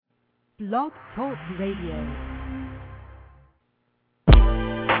Blog Talk Radio.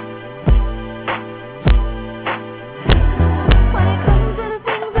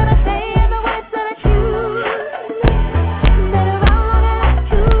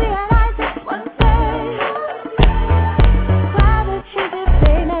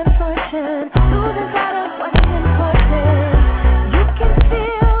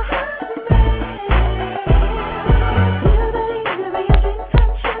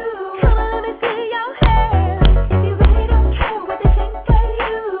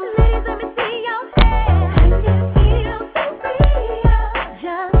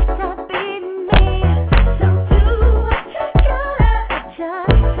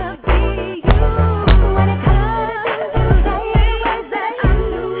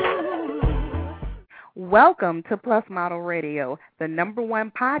 Welcome to PLUS Model Radio, the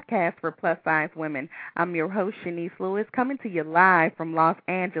 #1 podcast for plus-size women. I'm your host, Chenese Lewis, coming to you live from Los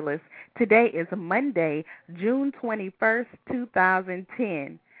Angeles. Today is Monday, June 21st,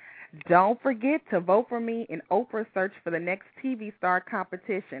 2010. Don't forget to vote for me in Oprah's search for the next TV star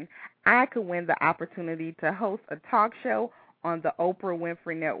competition. I could win the opportunity to host a talk show on the Oprah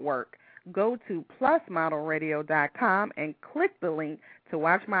Winfrey Network. Go to plusmodelradio.com and click the link to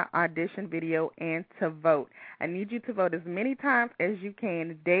watch my audition video and to vote. I need you to vote as many times as you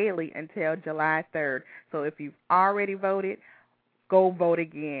can daily until July 3rd. So if you've already voted, go vote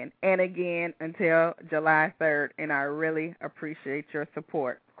again and again until July 3rd, and I really appreciate your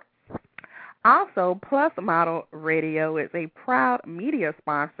support. Also, PLUS Model Radio is a proud media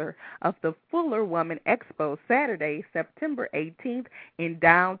sponsor of the Fuller Woman Expo, Saturday, September 18th in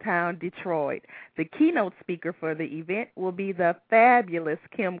downtown Detroit. The keynote speaker for the event will be the fabulous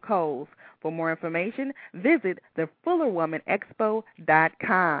Kim Coles. For more information, visit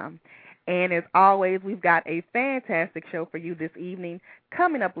thefullerwomanexpo.com. And as always, we've got a fantastic show for you this evening.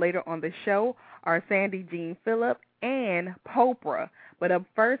 Coming up later on the show are Jean Phillipe and Poprah. But up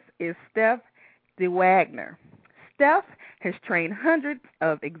first is Steph DeWaegeneer. Steph has trained hundreds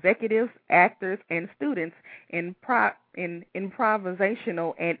of executives, actors, and students in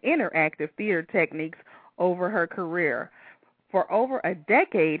improvisational and interactive theater techniques over her career. For over a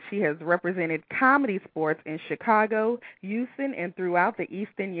decade, she has represented ComedySportz in Chicago, Houston, and throughout the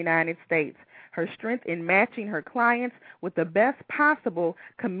eastern United States. Her strength in matching her clients with the best possible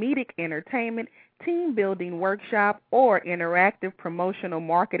comedic entertainment, team-building workshop, or interactive promotional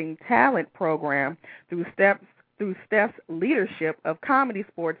marketing talent program through Steph's leadership of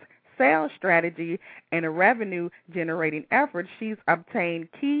ComedySportz sales strategy and a revenue-generating effort. She's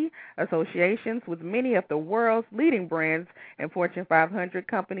obtained key associations with many of the world's leading brands and Fortune 500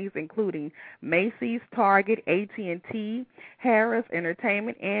 companies, including Macy's, Target, AT&T, Harris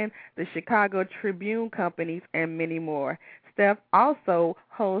Entertainment, and the Chicago Tribune companies, and many more. Steph also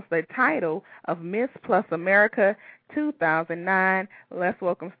holds the title of Miss Plus America 2009. Let's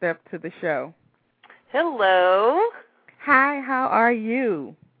welcome Steph to the show. Hello. Hi, how are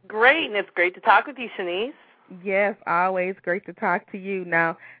you? Great, and it's great to talk with you, Chenese. Yes, always great to talk to you.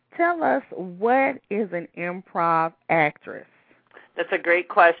 Now, tell us, what is an improv actress? That's a great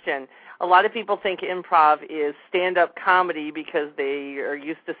question. A lot of people think improv is stand-up comedy because they are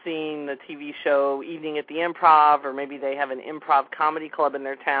used to seeing the TV show Evening at the Improv, or maybe they have an improv comedy club in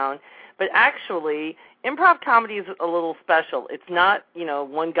their town. But actually, improv comedy is a little special. It's not,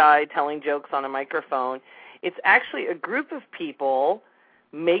 one guy telling jokes on a microphone. It's actually a group of people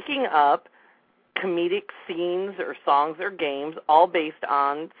making up comedic scenes or songs or games, all based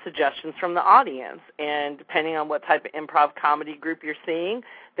on suggestions from the audience. And depending on what type of improv comedy group you're seeing,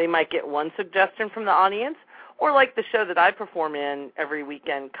 they might get one suggestion from the audience, or like the show that I perform in every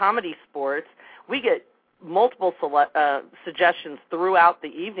weekend, ComedySportz, we get multiple suggestions throughout the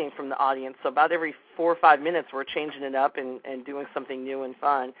evening from the audience. So about every 4 or 5 minutes, we're changing it up and doing something new and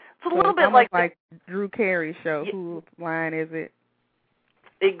fun. It's a little bit like Drew Carey's show. Whose line is it?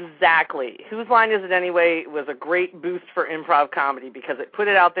 Exactly. Whose Line Is It Anyway was a great boost for improv comedy because it put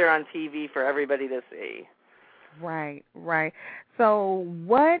it out there on TV for everybody to see. Right. So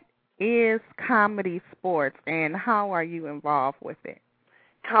what is ComedySportz, and how are you involved with it?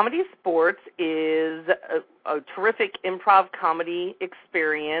 ComedySportz is a terrific improv comedy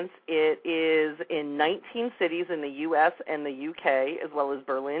experience. It is in 19 cities in the U.S. and the U.K., as well as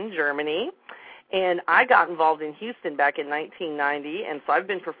Berlin, Germany. And I got involved in Houston back in 1990, and so I've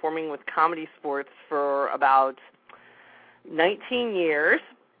been performing with ComedySportz for about 19 years.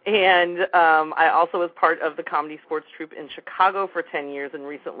 And I also was part of the ComedySportz troupe in Chicago for 10 years and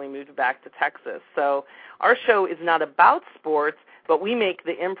recently moved back to Texas. So our show is not about sports, but we make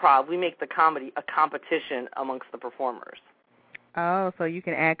the improv, we make the comedy a competition amongst the performers. Oh, so you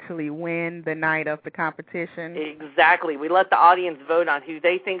can actually win the night of the competition? Exactly. We let the audience vote on who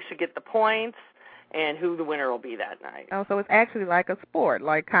they think should get the points and who the winner will be that night. Oh, so it's actually like a sport,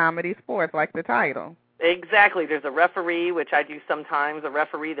 like ComedySportz, like the title. Exactly. There's a referee, which I do sometimes, a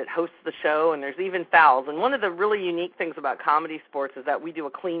referee that hosts the show, and there's even fouls. And one of the really unique things about ComedySportz is that we do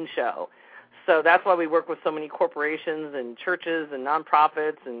a clean show. So that's why we work with so many corporations and churches and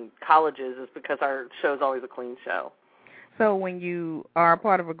nonprofits and colleges, is because our show is always a clean show. So when you are a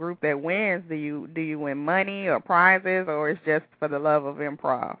part of a group that wins, do you win money or prizes, or it's just for the love of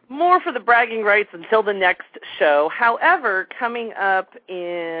improv? More for the bragging rights until the next show. However, coming up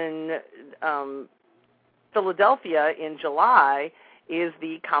in Philadelphia in July is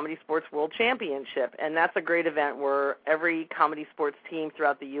the ComedySportz World Championship, and that's a great event where every ComedySportz team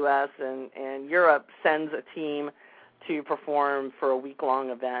throughout the U.S. and Europe sends a team to perform for a week-long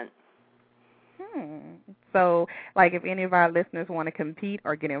event. So, like, if any of our listeners want to compete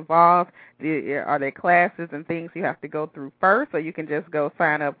or get involved, are there classes and things you have to go through first, or you can just go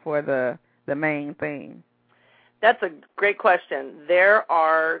sign up for the main thing? That's a great question. There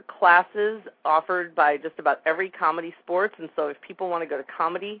are classes offered by just about every ComedySportz, and so if people want to go to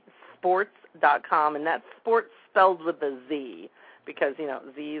ComedySportz.com, and that's sports spelled with a Z, because, you know,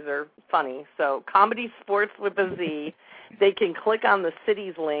 Z's are funny. So ComedySportz with a Z. They can click on the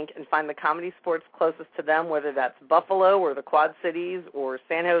cities link and find the ComedySportz closest to them, whether that's Buffalo or the Quad Cities or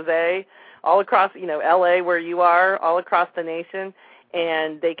San Jose, all across, you know, L.A. where you are, all across the nation,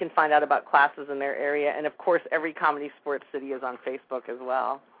 and they can find out about classes in their area. And, of course, every ComedySportz city is on Facebook as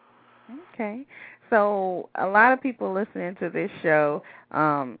well. Okay. So a lot of people listening to this show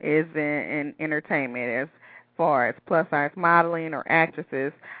is in entertainment as far as plus-size modeling or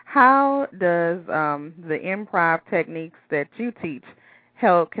actresses. How does the improv techniques that you teach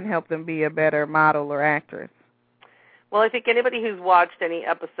can help them be a better model or actress? Well, I think anybody who's watched any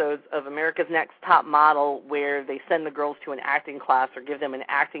episodes of America's Next Top Model where they send the girls to an acting class or give them an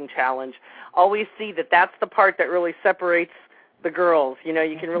acting challenge always see that that's the part that really separates the girls. You know,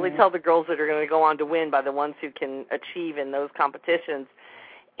 you can really tell the girls that are going to go on to win by the ones who can achieve in those competitions.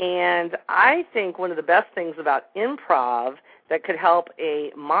 And I think one of the best things about improv that could help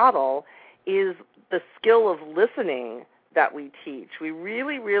a model is the skill of listening that we teach. We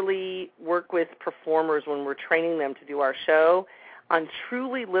really, really work with performers when we're training them to do our show on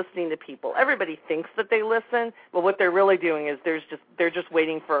truly listening to people. Everybody thinks that they listen, but what they're really doing is they're just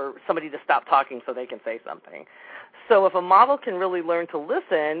waiting for somebody to stop talking so they can say something. So if a model can really learn to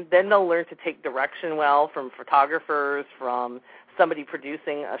listen, then they'll learn to take direction well from photographers, from somebody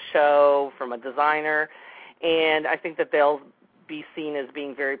producing a show, from a designer, and I think that they'll be seen as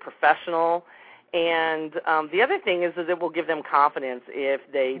being very professional. And the other thing is that it will give them confidence if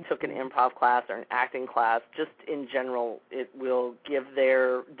they took an improv class or an acting class. Just in general, it will give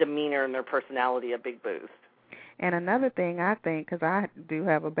their demeanor and their personality a big boost. And another thing I think, because I do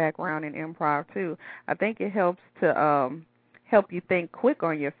have a background in improv too, I think it helps to help you think quick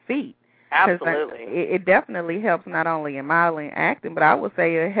on your feet. Absolutely. It definitely helps not only in modeling and acting, but I would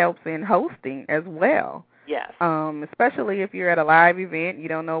say it helps in hosting as well. Yes. Especially if you're at a live event, you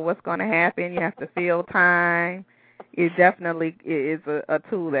don't know what's going to happen, you have to fill time. It definitely is a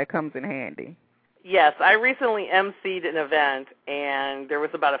tool that comes in handy. Yes, I recently emceed an event, and there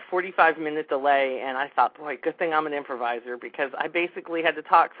was about a 45-minute delay, and I thought, boy, good thing I'm an improviser, because I basically had to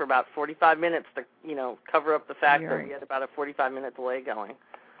talk for about 45 minutes to, you know, cover up the fact that we had about a 45-minute delay going.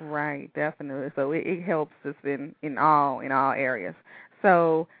 Right, definitely. So it helps us in all areas.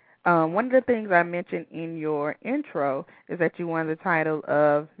 So one of the things I mentioned in your intro is that you won the title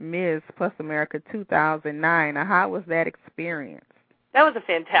of Ms. Plus America 2009. Now, how was that experience? That was a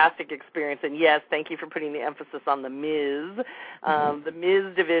fantastic experience, and yes, thank you for putting the emphasis on the Ms. The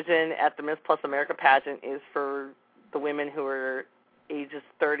Ms. division at the Ms. Plus America pageant is for the women who are ages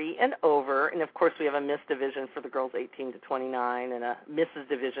 30 and over, and of course we have a Miss division for the girls 18 to 29 and a Mrs.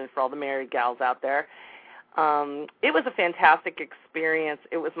 division for all the married gals out there. It was a fantastic experience.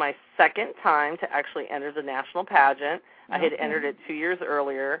 It was my second time to actually enter the national pageant. I had entered it 2 years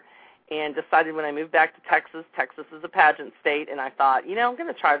earlier and decided when I moved back to Texas is a pageant state, and I thought, you know, I'm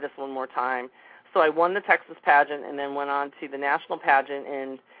going to try this one more time. So I won the Texas pageant and then went on to the national pageant,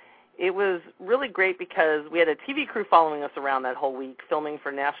 and it was really great because we had a TV crew following us around that whole week filming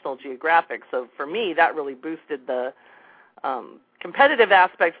for National Geographic. So for me, that really boosted the competitive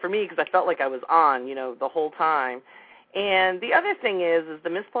aspect for me because I felt like I was on, you know, the whole time. And the other thing is the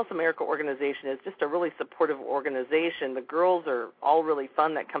Miss Plus America organization is just a really supportive organization. The girls are all really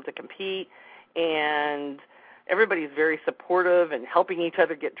fun that come to compete, and everybody's very supportive and helping each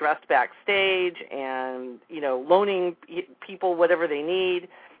other get dressed backstage and, loaning people whatever they need.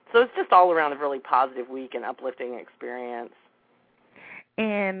 So it's just all around a really positive week and uplifting experience.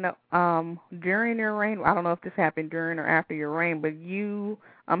 And during your reign, I don't know if this happened during or after your reign, but you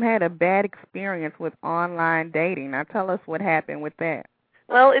had a bad experience with online dating. Now tell us what happened with that.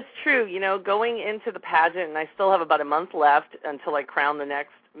 Well, it's true. Going into the pageant, and I still have about a month left until I crown the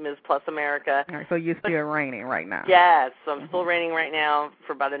next Ms. Plus America. All right, so you're still reigning right now. Yes, so I'm still reigning right now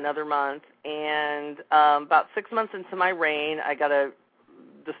for about another month. And about 6 months into my reign, I got a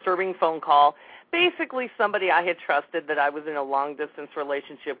disturbing phone call. Basically, somebody I had trusted that I was in a long-distance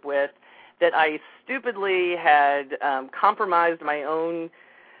relationship with, that I stupidly had compromised my own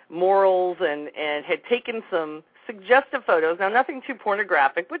morals and had taken some suggestive photos. Now, nothing too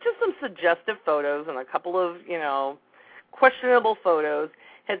pornographic, but just some suggestive photos and a couple of, questionable photos,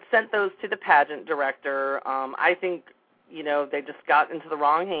 had sent those to the pageant director. I think, they just got into the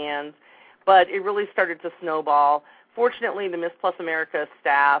wrong hands, but it really started to snowball. Fortunately, the Miss Plus America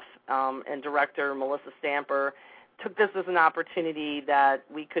staff and director, Melissa Stamper, took this as an opportunity that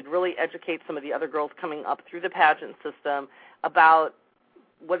we could really educate some of the other girls coming up through the pageant system about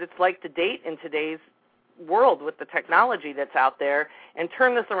what it's like to date in today's world with the technology that's out there, and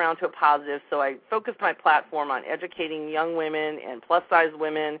turn this around to a positive. So I focused my platform on educating young women and plus-size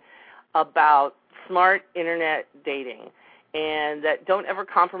women about smart internet dating, and that don't ever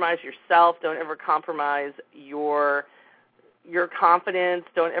compromise yourself, don't ever compromise your confidence,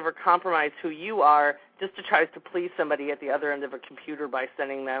 don't ever compromise who you are just to try to please somebody at the other end of a computer by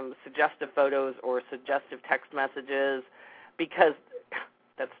sending them suggestive photos or suggestive text messages, because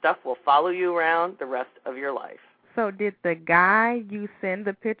that stuff will follow you around the rest of your life. So did the guy you send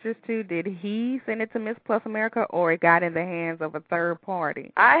the pictures to, did he send it to Miss Plus America, or it got in the hands of a third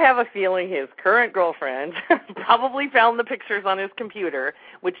party? I have a feeling his current girlfriend probably found the pictures on his computer,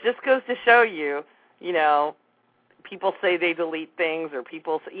 which just goes to show you, people say they delete things, or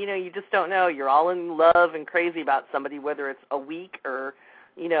people say, you just don't know. You're all in love and crazy about somebody, whether it's a week or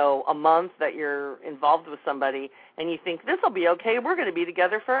a month that you're involved with somebody, and you think, this will be okay, we're going to be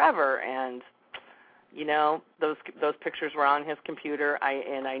together forever. And, those pictures were on his computer,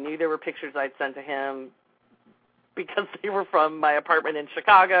 and I knew there were pictures I'd sent to him because they were from my apartment in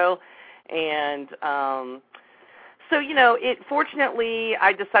Chicago. And fortunately,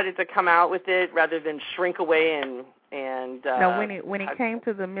 I decided to come out with it rather than shrink away and now, when it came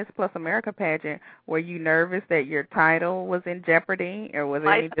to the Miss Plus America pageant, were you nervous that your title was in jeopardy, or was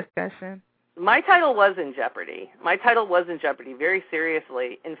there any discussion? My title was in jeopardy. My title was in jeopardy, very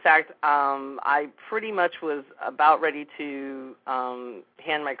seriously. In fact, I pretty much was about ready to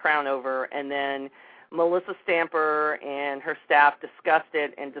hand my crown over, and then Melissa Stamper and her staff discussed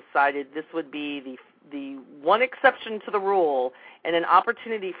it and decided this would be the one exception to the rule and an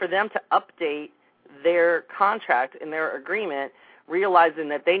opportunity for them to update their contract and their agreement, realizing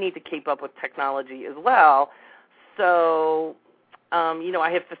that they need to keep up with technology as well. So, I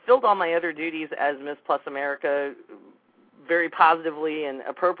have fulfilled all my other duties as Miss Plus America very positively and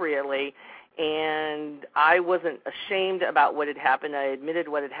appropriately, and I wasn't ashamed about what had happened. I admitted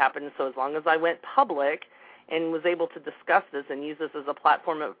what had happened, so as long as I went public and was able to discuss this and use this as a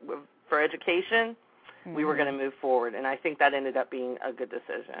platform for education, we were going to move forward, and I think that ended up being a good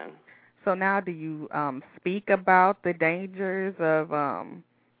decision. So now do you speak about the dangers of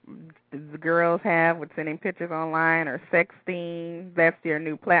the girls have with sending pictures online or sexting? That's your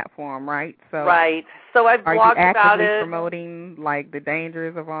new platform, right? Right. So I've blogged about it. Are you actively promoting, the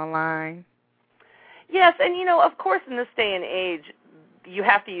dangers of online? Yes, and, of course, in this day and age, you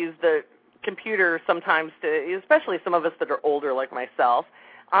have to use the computer sometimes to, especially some of us that are older like myself.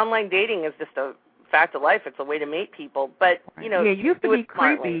 Online dating is just a fact of life. It's a way to meet people, but it used to be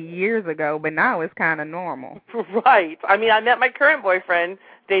creepy years ago, but now it's kind of normal. Right. I mean, I met my current boyfriend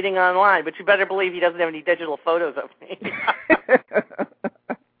dating online, but you better believe he doesn't have any digital photos of me.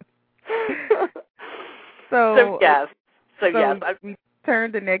 So yes. We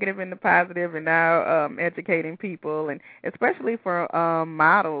turned the negative into positive, and now educating people, and especially for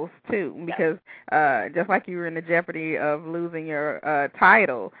models too, because just like you were in the jeopardy of losing your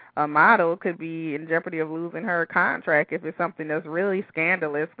title, a model could be in jeopardy of losing her contract if it's something that's really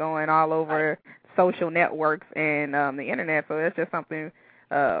scandalous going all over social networks and the internet. So it's just something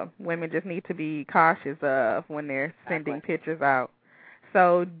women just need to be cautious of when they're sending pictures out.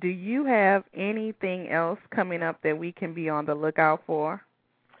 So do you have anything else coming up that we can be on the lookout for?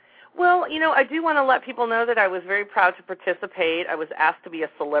 Well, I do want to let people know that I was very proud to participate. I was asked to be a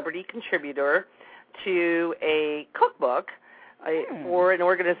celebrity contributor to a cookbook for an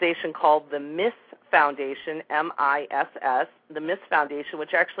organization called the Miss Foundation, MISS, the Miss Foundation,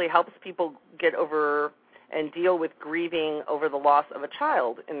 which actually helps people get over and deal with grieving over the loss of a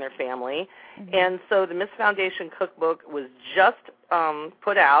child in their family. Mm-hmm. And so the Miss Foundation cookbook was just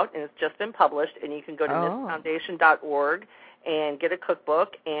put out, and it's just been published, and you can go to missfoundation.org and get a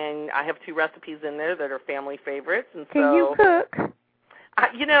cookbook, and I have 2 recipes in there that are family favorites. And so, can you cook?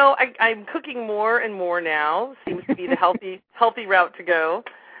 I'm cooking more and more now. Seems to be the healthy route to go.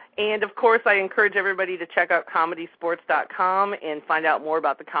 And, of course, I encourage everybody to check out ComedySportz.com and find out more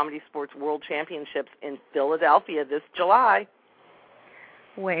about the Comedy Sports World Championships in Philadelphia this July.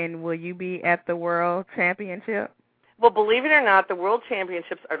 When will you be at the World Championship? Well, believe it or not, the World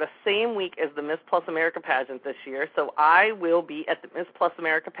Championships are the same week as the Miss Plus America pageant this year. So I will be at the Miss Plus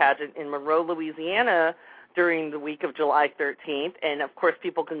America pageant in Monroe, Louisiana during the week of July 13th. And, of course,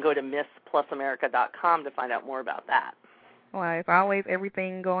 people can go to MissPlusAmerica.com to find out more about that. Well, it's always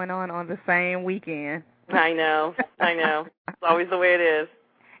everything going on the same weekend. I know. It's always the way it is.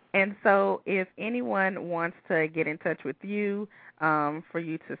 And so if anyone wants to get in touch with you, for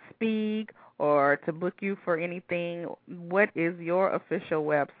you to speak or to book you for anything, what is your official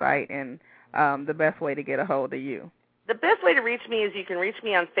website and the best way to get a hold of you? The best way to reach me is you can reach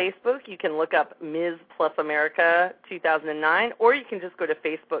me on Facebook. You can look up Ms. Plus America 2009, or you can just go to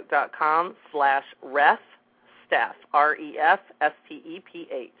facebook.com/REF. Steph,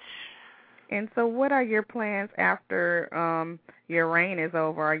 REFSTEPH. And so what are your plans after your reign is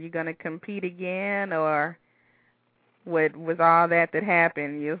over? Are you going to compete again, or with all that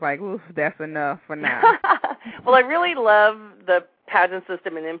happened, you was like, oof, that's enough for now? Well, I really love the pageant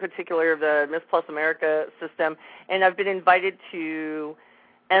system, and in particular the Miss Plus America system, and I've been invited to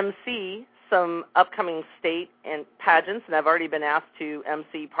MC some upcoming state and pageants, and I've already been asked to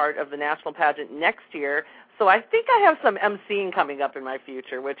MC part of the national pageant next year. So I think I have some MCing coming up in my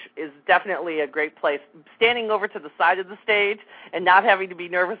future, which is definitely a great place. Standing over to the side of the stage and not having to be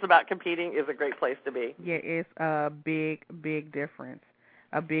nervous about competing is a great place to be. Yeah, it's a big difference.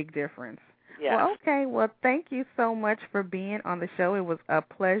 A big difference. Yeah. Well, okay. Well, thank you so much for being on the show. It was a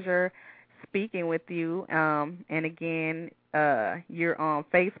pleasure speaking with you. And again, you're on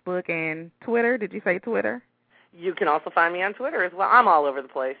Facebook and Twitter. Did you say Twitter? You can also find me on Twitter as well. I'm all over the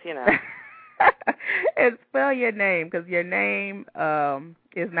place, And spell your name, because your name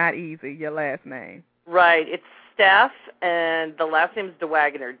is not easy, your last name. Right. It's Steph, and the last name is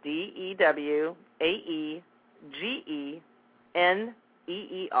DeWaegeneer, DeWaegeneer.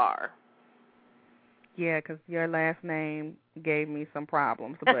 Yeah, because your last name gave me some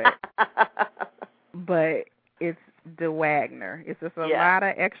problems, but it's DeWaegeneer. It's just a lot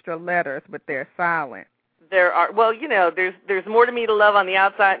of extra letters, but they're silent. There are, there's more to me to love on the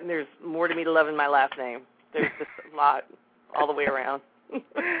outside, and there's more to me to love in my last name. There's just a lot all the way around.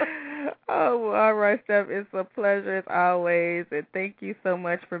 Oh, well, all right, Steph. It's a pleasure as always, and thank you so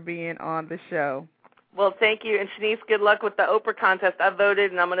much for being on the show. Well, thank you. And, Shanice, good luck with the Oprah contest. I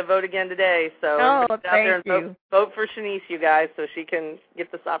voted, and I'm going to vote again today. So thank you. Vote for Shanice, you guys, so she can get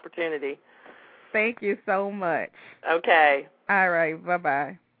this opportunity. Thank you so much. Okay. All right.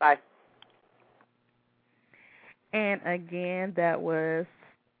 Bye-bye. Bye. And again, that was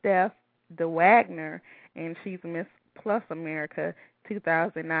Steph DeWaegeneer, and she's Miss Plus America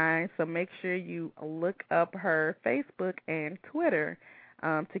 2009. So make sure you look up her Facebook and Twitter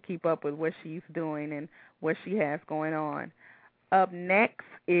to keep up with what she's doing and what she has going on. Up next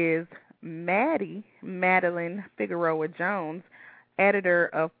is Madeline Figueroa Jones, editor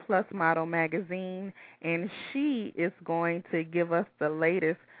of PLUS Model magazine, and she is going to give us the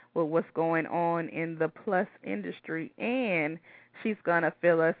latest with what's going on in the plus industry, and she's going to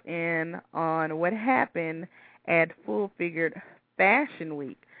fill us in on what happened at Full Figured Fashion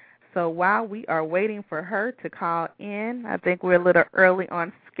Week. So while we are waiting for her to call in, I think we're a little early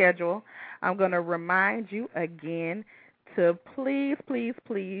on schedule, I'm going to remind you again to please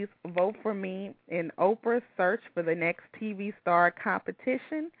vote for me in Oprah's Search for the Next TV Star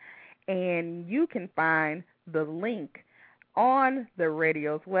competition, and you can find the link on the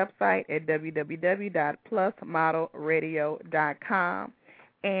radio's website at www.plusmodelradio.com.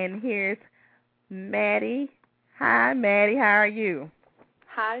 And here's Maddie. Hi, Maddie. How are you?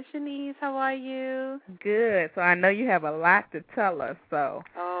 Hi, Chenese. How are you? Good. So I know you have a lot to tell us. So.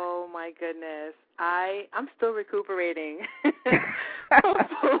 Oh, my goodness. I'm still recuperating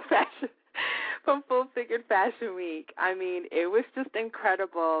from Full Figured Fashion Week. I mean, it was just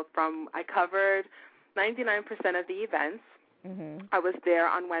incredible. I covered 99% of the events. I was there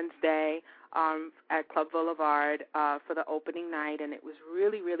on Wednesday at Club Boulevard for the opening night, and it was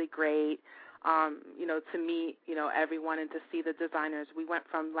really, really great, to meet, everyone and to see the designers. We went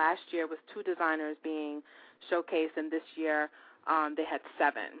from last year with 2 designers being showcased, and this year they had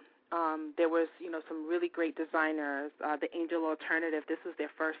 7. There was, some really great designers. The Angel Alternative, this was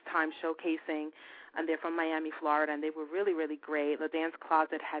their first time showcasing, and they're from Miami, Florida, and they were really, really great. The Dance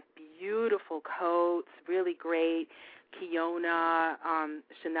Closet had beautiful coats, really great. Kiona,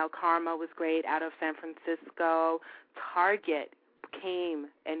 Chanel Karma was great out of San Francisco. Target came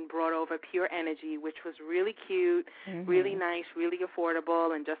and brought over Pure Energy, which was really cute, really nice, really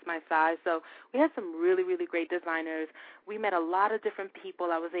affordable, and just my size. So we had some really, really great designers. We met a lot of different people.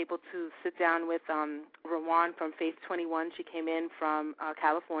 I was able to sit down with Rawan from Faith 21. She came in from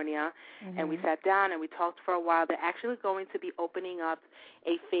California, and we sat down and we talked for a while. They're actually going to be opening up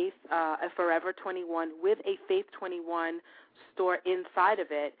a Forever 21 with a Faith 21 store inside of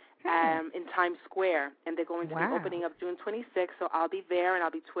it in Times Square, and they're going to be opening up June 26th, so I'll be there, and I'll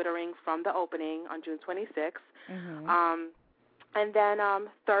be Twittering from the opening on June 26th. And then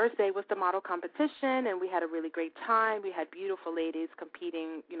Thursday was the model competition, and we had a really great time. We had beautiful ladies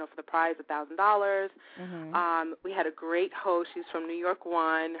competing, for the prize of $1,000. We had a great host. She's from New York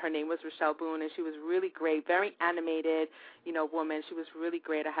One. Her name was Rochelle Boone, and she was really great, very animated, woman. She was really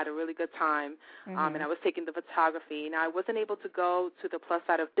great. I had a really good time, and I was taking the photography. Now, I wasn't able to go to the Plus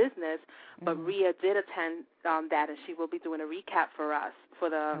Side of Business, but Rhea did attend that, and she will be doing a recap for us for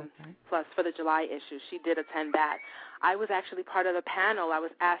the Plus for the July issue. She did attend that. I was actually part of the panel. I was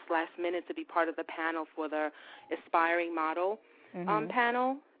asked last minute to be part of the panel for the Aspiring Model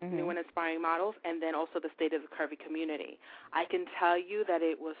panel, new and aspiring models, and then also the State of the Curvy Community. I can tell you that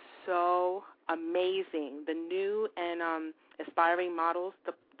it was so amazing. The new and aspiring models,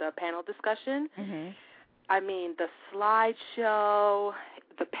 the panel discussion, I mean, the slideshow,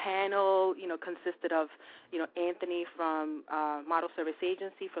 the panel, consisted of, Anthony from Model Service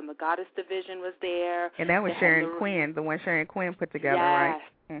Agency from the Goddess Division was there. And that was Sharon Quinn, the one Sharon Quinn put together, right?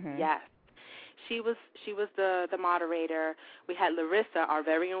 Yes. She was the moderator. We had Larissa, our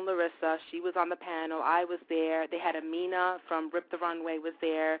very own Larissa. She was on the panel. I was there. They had Amina from Rip the Runway was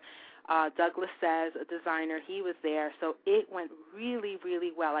there. Douglas Says, a designer, he was there. So it went really,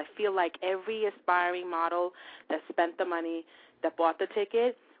 really well. I feel like every aspiring model that spent the money, that bought the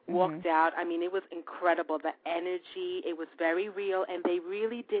ticket, walked out. I mean, it was incredible. The energy, it was very real, and they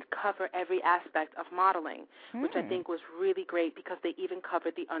really did cover every aspect of modeling, which I think was really great because they even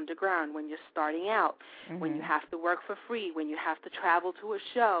covered the underground when you're starting out, when you have to work for free, when you have to travel to a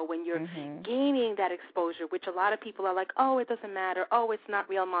show, when you're gaining that exposure, which a lot of people are like, oh, it doesn't matter, oh, it's not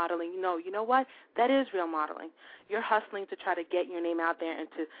real modeling. No, you know what? That is real modeling. You're hustling to try to get your name out there and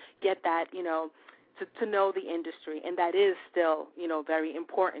to get that, to know the industry, and that is still, very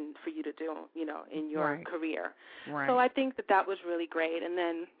important for you to do, in your career. Right. So I think that was really great. And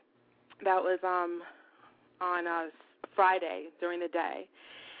then that was on Friday during the day.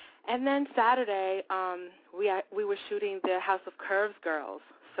 And then Saturday, we were shooting the House of Curves girls.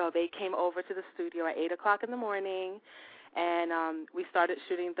 So they came over to the studio at 8 o'clock in the morning, and we started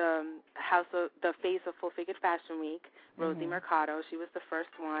shooting the face of Full Figured Fashion Week. Rosie Mercado, she was the first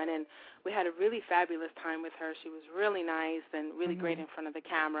one, and we had a really fabulous time with her. She was really nice and really great in front of the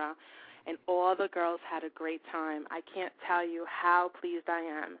camera, and all the girls had a great time. I can't tell you how pleased I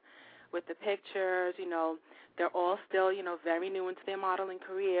am with the pictures. They're all still, very new into their modeling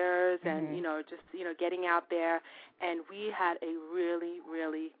careers and, just, getting out there. And we had a really,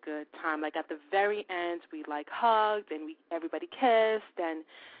 really good time. Like at the very end, we hugged and everybody kissed and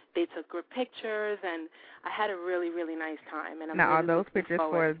they took good pictures, and I had a really, really nice time. And now, really are those pictures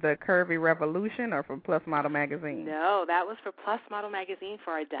for the Curvy Revolution or for Plus Model Magazine? No, that was for Plus Model Magazine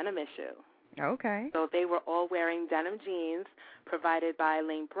for our denim issue. Okay. So they were all wearing denim jeans provided by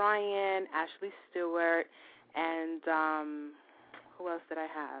Lane Bryan, Ashley Stewart, and who else did I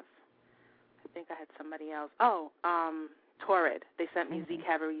have? I think I had somebody else. Oh, Torrid. They sent me Z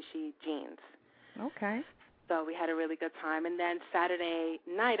Cavarici jeans. Okay. So we had a really good time. And then Saturday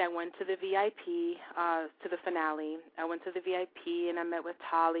night I went to the VIP, to the finale. I went to the VIP and I met with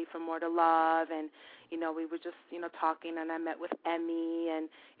Tali from More to Love, and, we were just, talking, and I met with Emmy, and,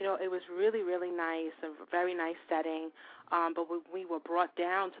 it was really, really nice, a very nice setting. But when we were brought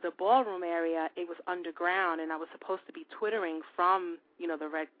down to the ballroom area, it was underground, and I was supposed to be Twittering from,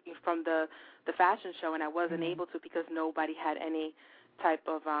 from the fashion show, and I wasn't able to because nobody had any type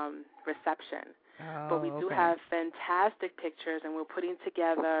of reception. But we do have fantastic pictures, and we're putting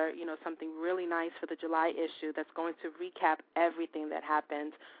together, something really nice for the July issue that's going to recap everything that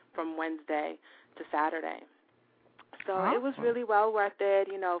happened from Wednesday to Saturday. So awesome. It was really well worth it.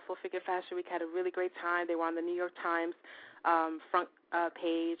 Full Figure Fashion Week had a really great time. They were on the New York Times front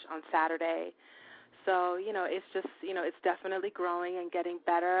page on Saturday. So, it's just, it's definitely growing and getting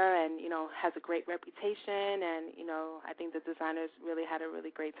better and, has a great reputation. And, I think the designers really had a really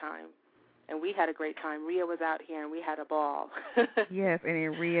great time. And we had a great time. Rhea was out here, and we had a ball. Yes, and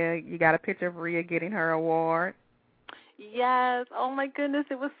then Rhea, you got a picture of Rhea getting her award. Yes. Oh, my goodness.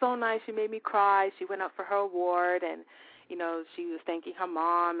 It was so nice. She made me cry. She went up for her award, and, she was thanking her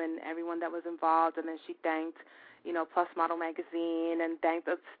mom and everyone that was involved. And then she thanked, PLUS Model Magazine and thanked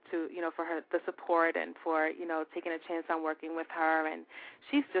us for the support and for, taking a chance on working with her. And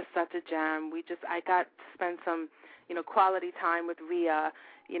she's just such a gem. I got to spend some, quality time with Rhea,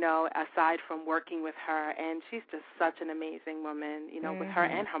 aside from working with her. And she's just such an amazing woman, with her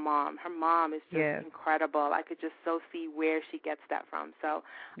and her mom. Her mom is just incredible. I could just so see where she gets that from. So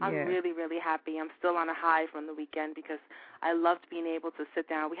I'm really, really happy. I'm still on a high from the weekend because I loved being able to sit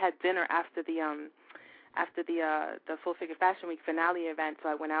down. We had dinner after the Full Figure Fashion Week finale event, so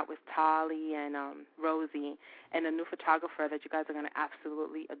I went out with Tali and Rosie and a new photographer that you guys are going to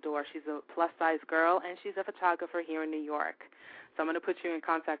absolutely adore. She's a plus-size girl, and she's a photographer here in New York. So I'm going to put you in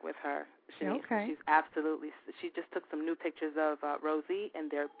contact with her, Shanice. Okay. She just took some new pictures of Rosie, and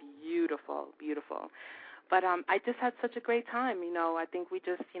they're beautiful, beautiful. But I just had such a great time. I think we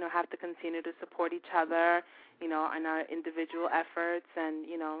just, have to continue to support each other, in our individual efforts, and,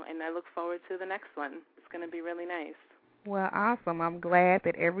 and I look forward to the next one. It's going to be really nice. Well, awesome. I'm glad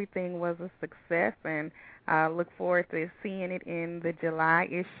that everything was a success, and I look forward to seeing it in the July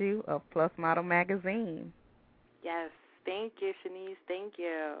issue of PLUS Model Magazine. Yes. Thank you, Shanice. Thank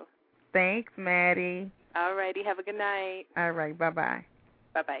you. Thanks, Maddie. All righty. Have a good night. All right. Bye-bye.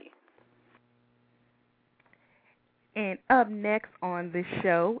 Bye-bye. And up next on the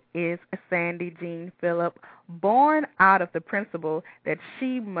show is Sandy Jean Phillipe, born out of the principle that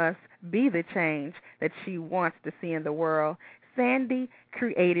she must be the change that she wants to see in the world. Sandy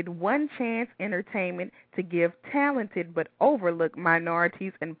created One Chance Entertainment to give talented but overlooked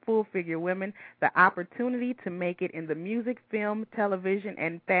minorities and full-figure women the opportunity to make it in the music, film, television,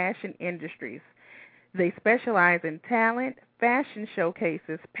 and fashion industries. They specialize in talent, fashion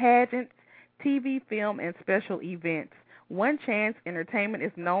showcases, pageants, TV, film, and special events. One Chance Entertainment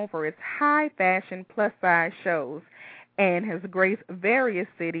is known for its high-fashion, plus-size shows and has graced various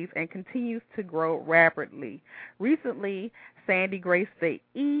cities and continues to grow rapidly. Recently, Sandy graced the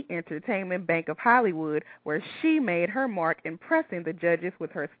E! Entertainment Bank of Hollywood, where she made her mark impressing the judges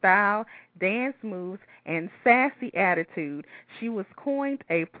with her style, dance moves, and sassy attitude. She was coined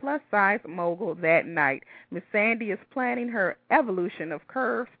a plus-size mogul that night. Miss Sandy is planning her Evolution of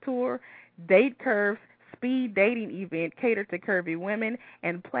Curves tour, Date Curves speed dating event catered to curvy women,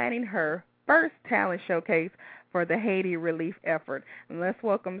 and planning her first talent showcase for the Haiti relief effort. And let's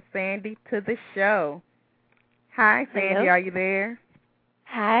welcome Sandy to the show. Hi, Sandy. Hello. Are you there?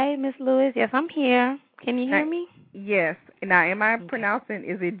 Hi, Miss Lewis. Yes, I'm here. Can you hear me? Yes. Now, am I pronouncing,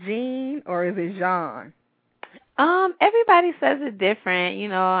 is it Jean or is it Jean? Everybody says it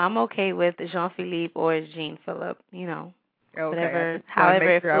different. I'm okay with Jean Phillipe or Jean Phillipe, Okay. whatever, however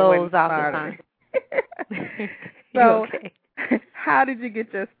it flows off the tongue. So, okay. How did you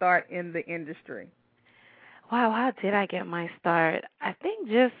get your start in the industry? Wow, how did I get my start? I think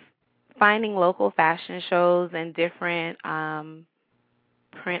just finding local fashion shows and different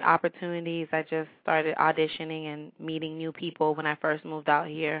print opportunities. I just started auditioning and meeting new people when I first moved out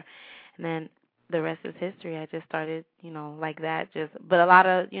here. And then the rest is history. I just started, like that. But a lot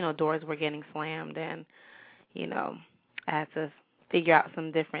of, doors were getting slammed, and, I had to figure out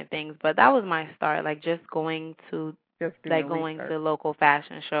some different things. But that was my start, just going to local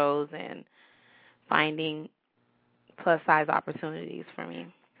fashion shows and finding plus-size opportunities for me.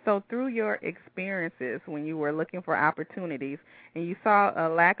 So through your experiences when you were looking for opportunities and you saw a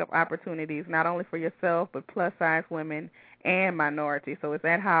lack of opportunities not only for yourself but plus-size women and minorities, so is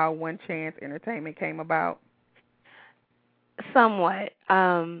that how One Chance Entertainment came about? Somewhat.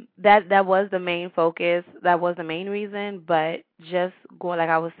 That was the main focus. That was the main reason, but just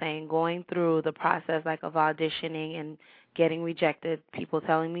going through the process of auditioning and getting rejected, people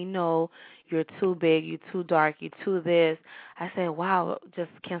telling me, no, you're too big, you're too dark, you're too this. I said, wow,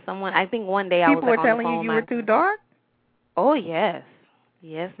 can someone, I think one day people were telling you were too dark? Oh, yes.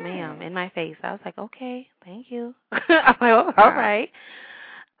 Yes, ma'am, in my face. I was like, okay, thank you. I'm like, oh, all right.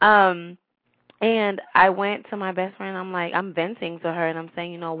 And I went to my best friend. I'm venting to her, and I'm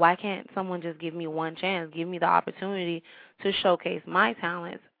saying, why can't someone just give me one chance, give me the opportunity to showcase my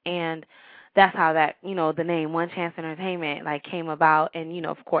talents? And that's how that, the name One Chance Entertainment, came about. And,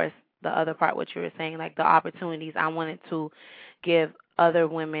 of course, the other part, what you were saying, like the opportunities. I wanted to give other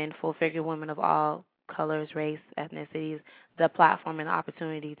women, full-figure women of all colors, race, ethnicities, the platform and the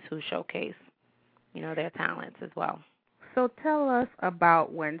opportunity to showcase, their talents as well. So tell us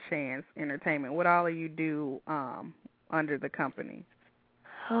about One Chance Entertainment. What all do you do under the company?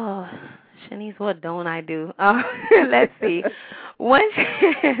 Oh, Chenese, what don't I do? Let's see. One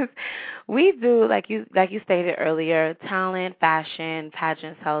Chance, we do, like you stated earlier, talent, fashion,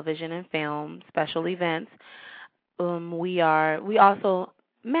 pageants, television and film, special events. We also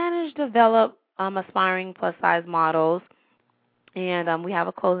manage, develop aspiring plus-size models, and we have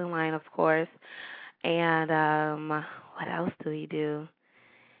a clothing line, of course. And what else do we do?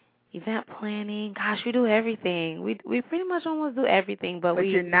 Event planning. Gosh, we do everything. We pretty much almost do everything. But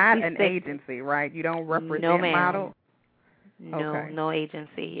you're not an agency, right? You don't represent models? No, okay. No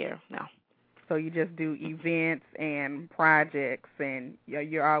agency here, no. So you just do events and projects, and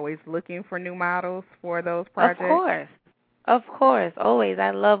you're always looking for new models for those projects? Of course, always.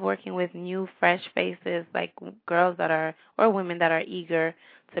 I love working with new, fresh faces, like girls or women that are eager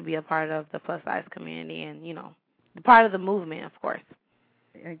to be a part of the plus-size community and, part of the movement, of course.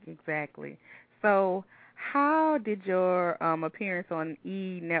 Exactly. So how did your appearance on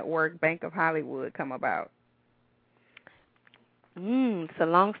E! Network Bank of Hollywood come about? It's a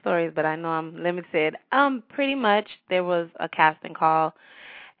long story, but I know I'm limited. Pretty much there was a casting call,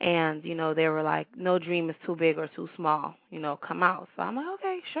 and, they were like, no dream is too big or too small, come out. So I'm like,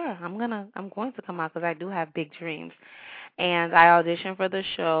 okay, sure, I'm going to come out because I do have big dreams. And I auditioned for the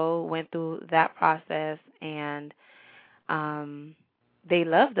show, went through that process, and they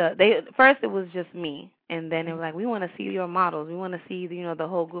loved it. First it was just me, and then they were like, we want to see your models. We want to see, the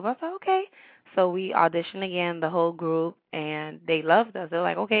whole group. I was like, okay. So we auditioned again, the whole group, and they loved us. They're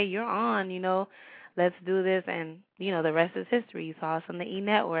like, okay, you're on, let's do this. And, the rest is history. You saw us on the E!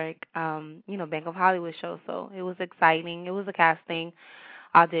 Network, Bank of Hollywood show. So it was exciting. It was a casting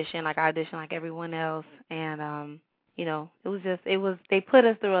audition. I auditioned like everyone else. And, they put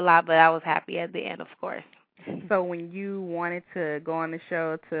us through a lot, but I was happy at the end, of course. So when you wanted to go on the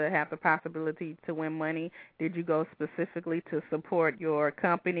show to have the possibility to win money, did you go specifically to support your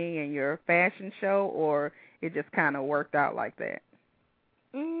company and your fashion show, or it just kind of worked out like that?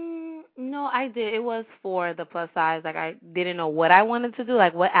 No, I did. It was for the plus size. Like, I didn't know what I wanted to do,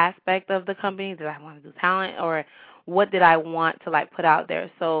 like what aspect of the company. Did I want to do talent, or what did I want to, like, put out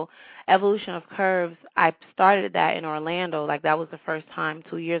there? So Evolution of Curves, I started that in Orlando. Like, that was the first time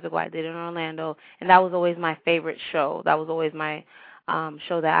 2 years ago I did it in Orlando, and that was always my favorite show. That was always my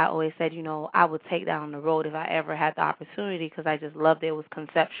show that I always said, I would take that on the road if I ever had the opportunity, because I just loved it. It was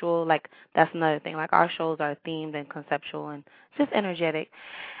conceptual. Like, that's another thing. Like, our shows are themed and conceptual and just energetic.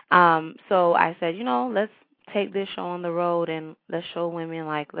 So I said, let's take this show on the road and let's show women,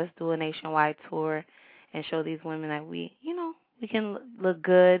 like, let's do a nationwide tour and show these women that we can look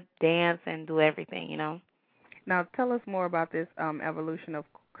good, dance, and do everything, Now, tell us more about this Evolution of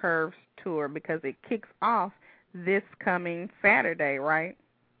Curves tour, because it kicks off this coming Saturday, right?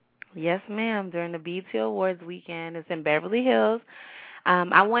 Yes, ma'am, during the BET Awards weekend. It's in Beverly Hills.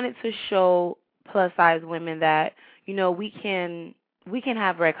 I wanted to show plus-size women that, we can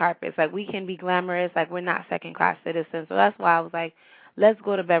have red carpets. Like, we can be glamorous. Like, we're not second-class citizens. So that's why I was like, let's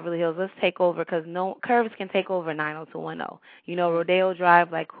go to Beverly Hills. Let's take over, because Curves can take over 90210. Rodeo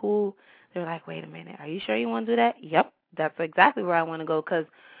Drive, like, who? They're like, wait a minute. Are you sure you want to do that? Yep, that's exactly where I want to go, because,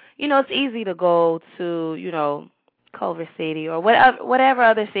 it's easy to go to, Culver City or whatever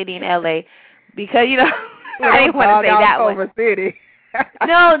other city in L.A. because, I didn't want to say that one. Culver City.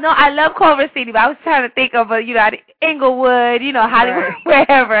 No, I love Culver City, but I was trying to think of, Inglewood, Hollywood, right,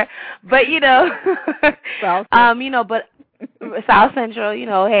 wherever. But, South but South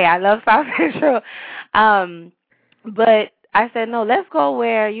Central, hey, I love South Central. But I said, no, let's go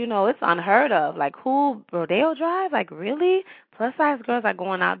where, it's unheard of. Like, who? Rodeo Drive? Like, really? Plus-size girls are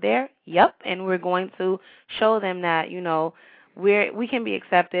going out there? Yep. And we're going to show them that, we can be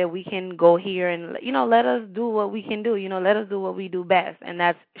accepted. We can go here and, let us do what we can do. Let us do what we do best, and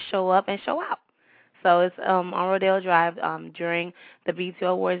that's show up and show out. So it's on Rodeo Drive during the BET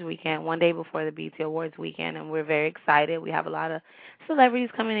Awards weekend, one day before the BET Awards weekend, and we're very excited. We have a lot of celebrities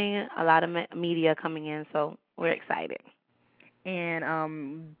coming in, a lot of media coming in, so we're excited.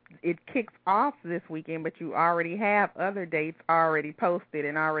 And it kicks off this weekend, but you already have other dates already posted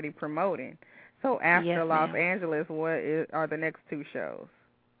and already promoting. So after Los Angeles, what are the next two shows?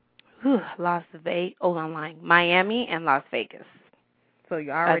 Las Vegas. Oh, I'm lying. Miami and Las Vegas. So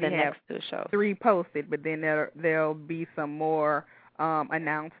you already have next two shows. 3 posted, but then there'll be some more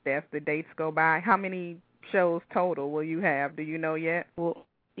announced as the dates go by. How many shows total will you have? Do you know yet? Well,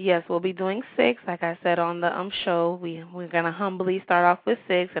 Yes, we'll be doing 6. Like I said on the show, we're going to humbly start off with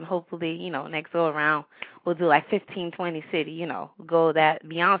 6, and hopefully, next go around we'll do like 15, 20 city, go that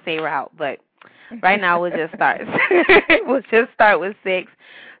Beyonce route. But right now we'll just start. We'll just start with 6.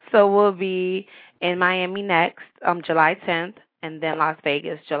 So we'll be in Miami next, July 10th, and then Las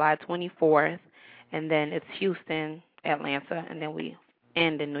Vegas, July 24th, and then it's Houston, Atlanta, and then we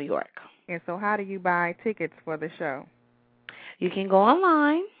end in New York. And so how do you buy tickets for the show? You can go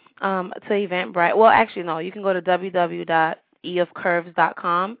online to Eventbrite. Well, actually, no. You can go to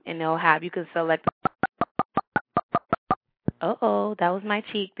www.eofcurves.com, and you can select. Uh-oh, that was my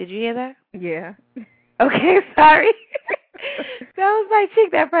cheek. Did you hear that? Yeah. Okay, sorry. That was my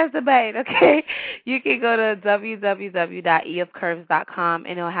cheek that pressed the button, okay? You can go to www.eofcurves.com,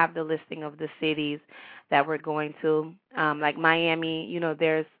 and it'll have the listing of the cities that we're going to. Like Miami,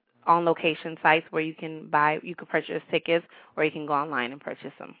 there's on-location sites where you can purchase tickets, or you can go online and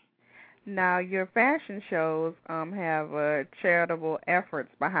purchase them. Now, your fashion shows have charitable efforts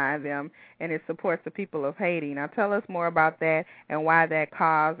behind them, and it supports the people of Haiti. Now, tell us more about that and why that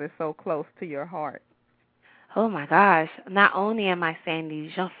cause is so close to your heart. Oh, my gosh. Not only am I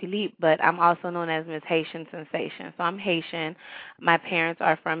Sandy Jean Phillipe, but I'm also known as Miss Haitian Sensation. So I'm Haitian. My parents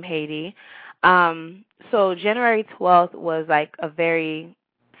are from Haiti. So January 12th was like a very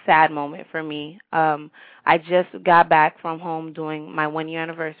sad moment for me. I just got back from home doing my 1-year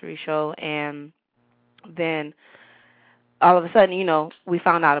anniversary show, and then all of a sudden, we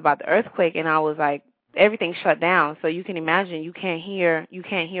found out about the earthquake, and I was like, everything shut down. So you can imagine you can't hear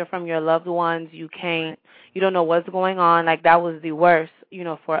from your loved ones. You don't know what's going on. Like, that was the worst,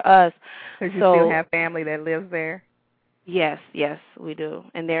 for us. Because you still have family that lives there? Yes, we do.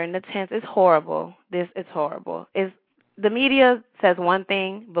 And they're in the tents. It's horrible. It's horrible. The media says one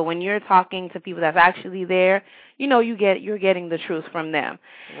thing, but when you're talking to people that's actually there, you're getting the truth from them.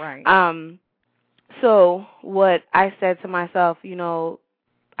 Right. So what I said to myself, I feel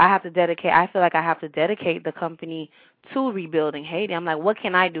like I have to dedicate the company to rebuilding Haiti. I'm like, what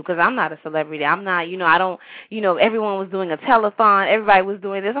can I do? Because I'm not a celebrity. I'm not, I don't, everyone was doing a telethon. Everybody was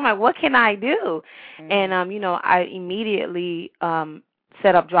doing this. I'm like, what can I do? Mm-hmm. And, I immediately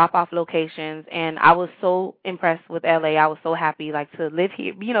set up drop-off locations, and I was so impressed with L.A. I was so happy, like, to live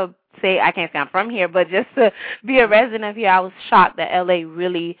here, say, I can't say I'm from here, but just to be a resident of here, I was shocked that L.A.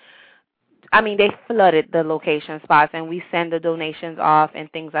 really, they flooded the location spots, and we send the donations off and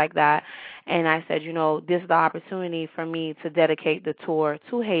things like that. And I said, this is the opportunity for me to dedicate the tour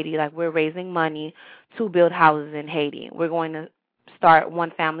to Haiti. Like, we're raising money to build houses in Haiti. We're going to start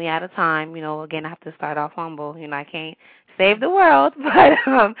one family at a time. Again, I have to start off humble. I can't save the world, but,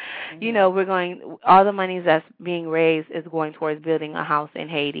 we're going, all the money that's being raised is going towards building a house in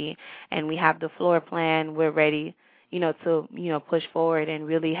Haiti. And we have the floor plan. We're ready to, push forward and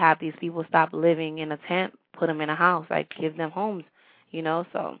really have these people stop living in a tent, put them in a house, like give them homes,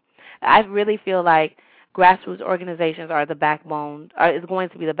 So I really feel like grassroots organizations are the backbone, is going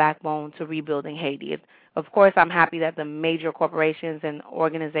to be the backbone to rebuilding Haiti. Of course, I'm happy that the major corporations and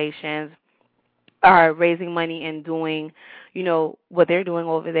organizations are raising money and doing, what they're doing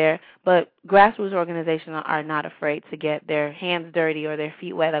over there. But grassroots organizations are not afraid to get their hands dirty or their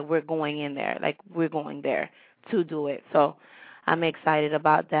feet wet. Like, we're going in there. Like, we're going there to do it. So I'm excited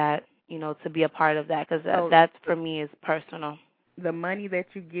about that, to be a part of that, because that for me is personal. The money that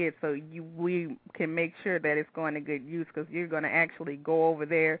you get, we can make sure that it's going to good use, because you're going to actually go over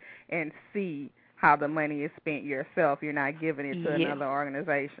there and see how the money is spent yourself. You're not giving it to another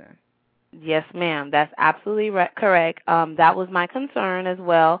organization. Yes, ma'am. That's absolutely correct. That was my concern as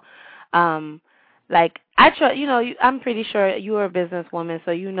well. I'm pretty sure you're a businesswoman,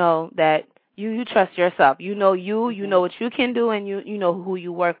 so you know that you trust yourself. You know what you can do, and you know who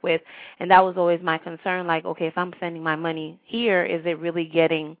you work with. And that was always my concern. Like, okay, if I'm sending my money here, is it really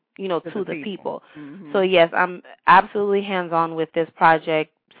getting, to the people? Mm-hmm. So, yes, I'm absolutely hands-on with this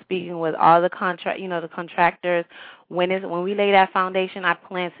project, speaking with all the the contractors. When we lay that foundation, I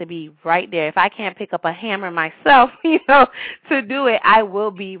plan to be right there. If I can't pick up a hammer myself, to do it, I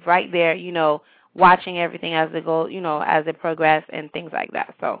will be right there, watching everything as it goes, as it progresses and things like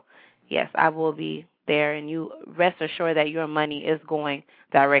that. So, yes, I will be there, and you rest assured that your money is going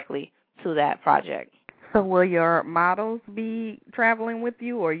directly to that project. So will your models be traveling with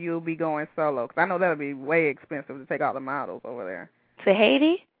you, or you'll be going solo? Because I know that would be way expensive to take all the models over there. To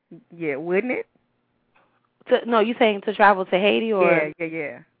Haiti? Yeah, wouldn't it? No, you saying to travel to Haiti, or?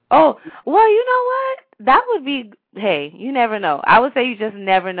 Yeah. Oh, well, you know what? That would be, hey, you never know. I would say you just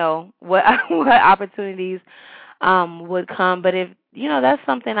never know what opportunities would come. But if that's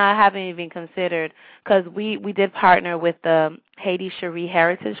something I haven't even considered, because we did partner with the Haiti Cherie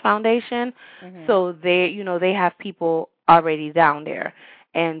Heritage Foundation. Mm-hmm. So they have people already down there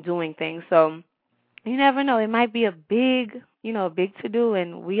and doing things. So you never know. It might be a big to-do,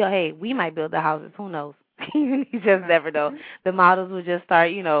 and we might build the houses. Who knows? You just never know. The models will just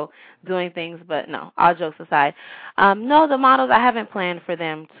start, doing things. But no, all jokes aside, no, the models, I haven't planned for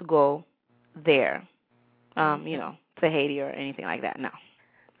them to go there, to Haiti or anything like that. No.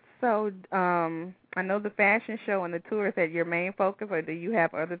 So I know the fashion show and the tour is at your main focus, or do you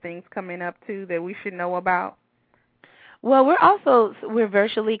have other things coming up too that we should know about? Well, we're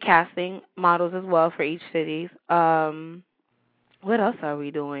virtually casting models as well for each city. What else are we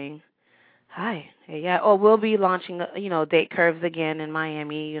doing? Yeah. Oh, we'll be launching, Date Curves again in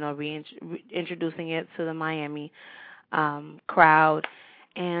Miami, reintroducing it to the Miami crowd.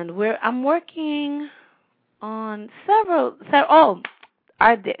 And I'm working on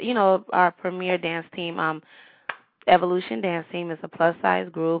our premier dance team, Evolution Dance Team, is a plus-size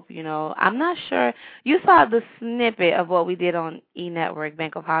group. I'm not sure. You saw the snippet of what we did on E-Network,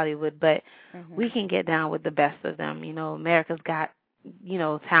 Bank of Hollywood, but we can get down with the best of them. America's Got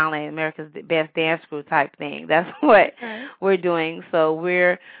talent, America's Best Dance Crew type thing. That's what we're doing. So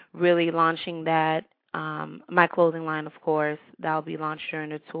we're really launching that. My clothing line, of course, that'll be launched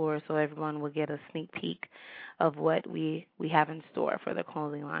during the tour, so everyone will get a sneak peek of what we have in store for the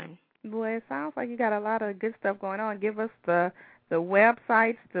clothing line. Well, it sounds like you got a lot of good stuff going on. Give us the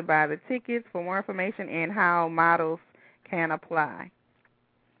websites to buy the tickets for more information and how models can apply.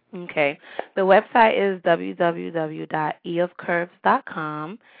 Okay. The website is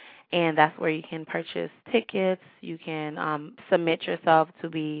www.eofcurves.com, and that's where you can purchase tickets. You can submit yourself to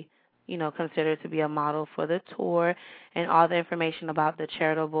be, considered to be a model for the tour, and all the information about the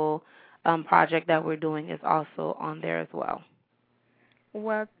charitable project that we're doing is also on there as well.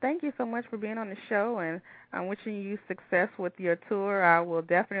 Well, thank you so much for being on the show, and I'm wishing you success with your tour. I will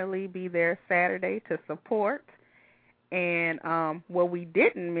definitely be there Saturday to support. And what we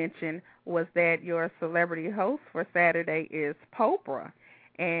didn't mention was that your celebrity host for Saturday is Poprah.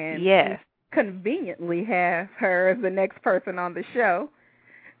 And yes, we conveniently have her as the next person on the show.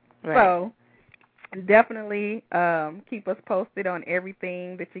 Right. So definitely keep us posted on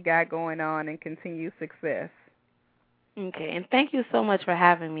everything that you got going on, and continued success. Okay, and thank you so much for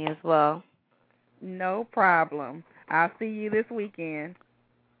having me as well. No problem. I'll see you this weekend.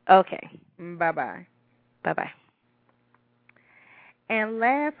 Okay. Bye-bye. Bye-bye. And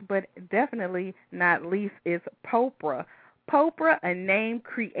last but definitely not least is Poprah. Poprah, a name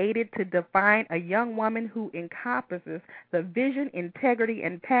created to define a young woman who encompasses the vision, integrity,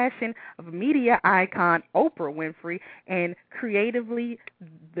 and passion of media icon Oprah Winfrey, and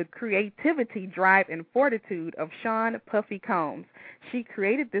the creativity, drive, and fortitude of Sean Puffy Combs. She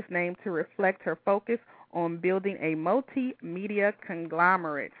created this name to reflect her focus on building a multimedia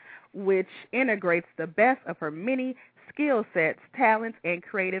conglomerate which integrates the best of her many skill sets, talents, and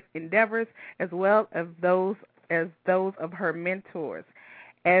creative endeavors, as well as those of her mentors.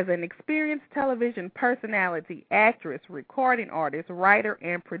 As an experienced television personality, actress, recording artist, writer,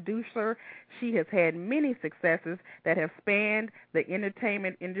 and producer, she has had many successes that have spanned the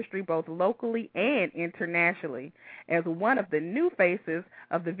entertainment industry both locally and internationally. As one of the new faces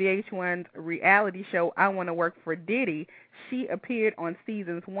of the VH1's reality show I Want to Work for Diddy, she appeared on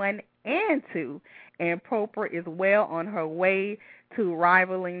seasons 1 and 2, and Poprah is well on her way to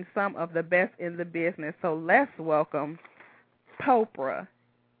rivaling some of the best in the business. So let's welcome Poprah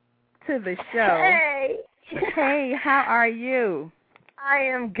to the show. Hey. Hey, how are you? I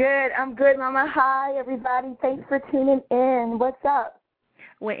am good. I'm good, Mama. Hi, everybody. Thanks for tuning in. What's up?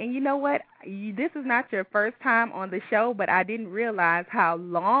 Well, and you know what? This is not your first time on the show, but I didn't realize how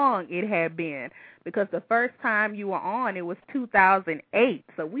long it had been, because the first time you were on, it was 2008.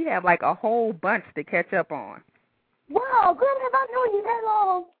 So we have like a whole bunch to catch up on. Wow, girl, have I known you that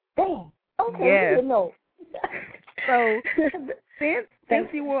long? Dang. Okay, yes. You know. So since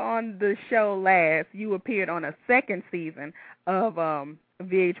you were on the show last, you appeared on a second season of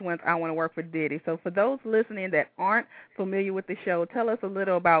VH1's I Want to Work for Diddy. So for those listening that aren't familiar with the show, tell us a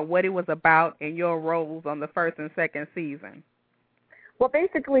little about what it was about and your roles on the first and second season. Well,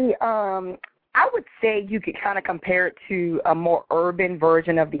 basically, I would say you could kind of compare it to a more urban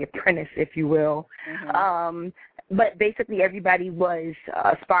version of The Apprentice, if you will. Mm-hmm. But basically everybody was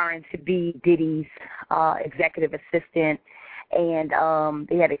aspiring to be Diddy's executive assistant, and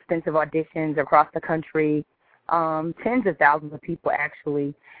they had extensive auditions across the country, tens of thousands of people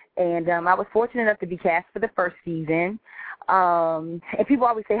actually. And I was fortunate enough to be cast for the first season. And people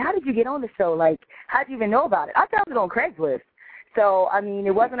always say, how did you get on the show? Like, how did you even know about it? I found it on Craigslist. So, I mean,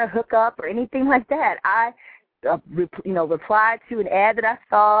 it wasn't a hookup or anything like that. I, replied to an ad that I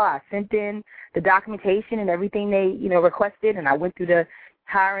saw. I sent in the documentation and everything they, requested, and I went through the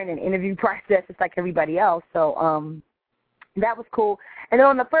hiring and interview process just like everybody else. So that was cool. And then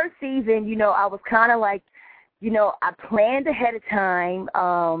on the first season, I was kind of like, I planned ahead of time,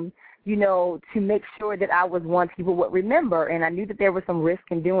 to make sure that I was one people would remember. And I knew that there was some risk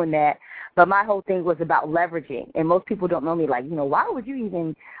in doing that. But my whole thing was about leveraging. And most people don't know me like, why would you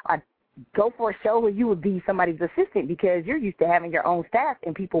even go for a show where you would be somebody's assistant, because you're used to having your own staff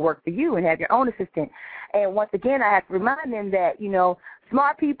and people work for you and have your own assistant. And once again, I have to remind them that,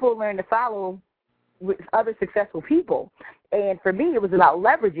 smart people learn to follow with other successful people. And for me, it was about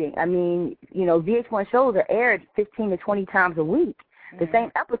leveraging. I mean, VH1 shows are aired 15 to 20 times a week. The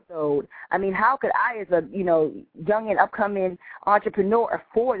same episode. I mean, how could I, as a young and upcoming entrepreneur,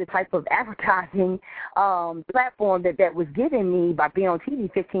 afford the type of advertising platform that was given me by being on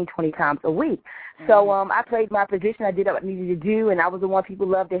TV 15, 20 times a week? So I played my position. I did what I needed to do, and I was the one people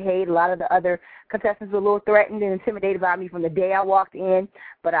loved to hate. A lot of the other contestants were a little threatened and intimidated by me from the day I walked in,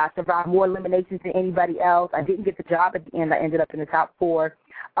 but I survived more eliminations than anybody else. I didn't get the job at the end. I ended up in the top 4.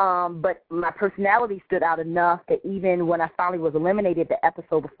 But my personality stood out enough that even when I finally was eliminated the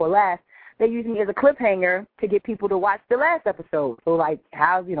episode before last, they used me as a cliffhanger to get people to watch the last episode. So, like,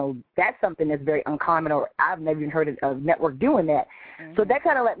 how, that's something that's very uncommon, or I've never even heard of a network doing that. So that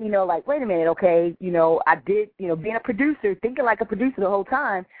kind of let me know, like, wait a minute, okay, I did, being a producer, thinking like a producer the whole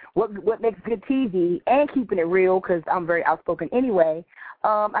time, what makes good TV and keeping it real, because I'm very outspoken anyway,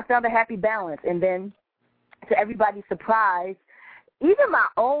 I found a happy balance. And then, to everybody's surprise, even my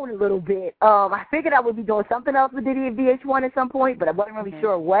own a little bit, I figured I would be doing something else with Diddy at VH1 at some point, but I wasn't really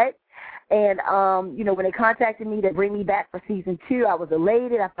sure what. And, when they contacted me to bring me back for season 2, I was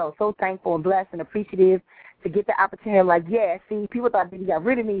elated. I felt so thankful and blessed and appreciative to get the opportunity. I'm like, yeah, see, people thought Diddy got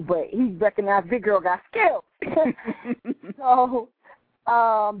rid of me, but he recognized big girl got skills. So,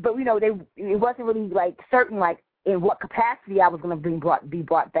 but, it wasn't really, like, certain, like, in what capacity I was going to be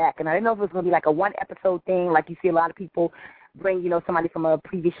brought back. And I didn't know if it was going to be like a one-episode thing, like you see a lot of people bring, somebody from a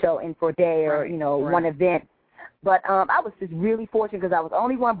previous show in for a day or, one event. But I was just really fortunate because I was the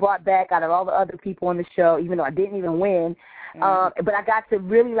only one brought back out of all the other people on the show, even though I didn't even win. But I got to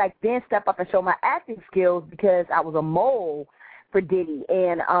really, then step up and show my acting skills because I was a mole for Diddy.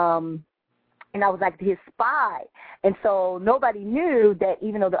 And I was like his spy. And so nobody knew that,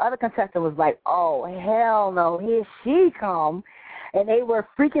 even though the other contestant was like, oh, hell no, here she come. And they were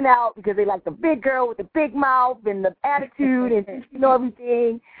freaking out because they like the big girl with the big mouth and the attitude and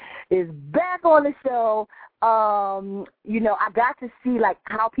everything is back on the show. I got to see like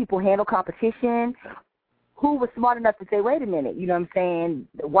how people handle competition, who was smart enough to say, wait a minute, you know what I'm saying?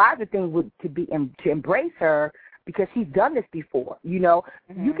 The wiser thing would to embrace her because she's done this before. You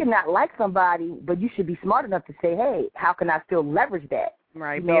cannot like somebody, but you should be smart enough to say, hey, how can I still leverage that?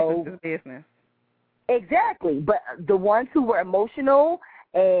 Right, business is business. Exactly, but the ones who were emotional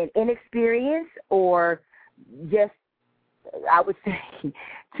and inexperienced or just, I would say,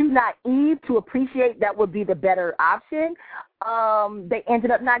 too naive to appreciate that would be the better option, they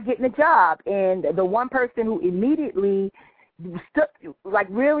ended up not getting the job. And the one person who immediately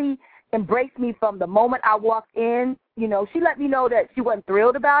really embraced me from the moment I walked in, she let me know that she wasn't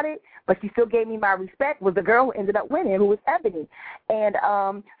thrilled about it, but she still gave me my respect, was the girl who ended up winning, who was Ebony. And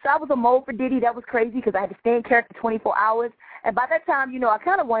so I was a mole for Diddy. That was crazy because I had to stay in character 24 hours. And by that time, I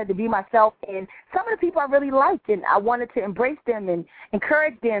kind of wanted to be myself. And some of the people I really liked, and I wanted to embrace them and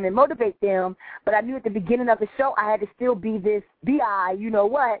encourage them and motivate them. But I knew at the beginning of the show I had to still be this B.I.,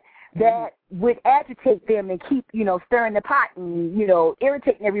 that would agitate them and keep, stirring the pot and,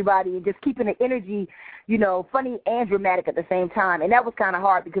 irritating everybody and just keeping the energy, funny and dramatic at the same time. And that was kind of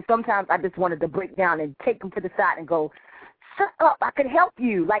hard because sometimes I just wanted to break down and take them to the side and go, shut up, I could help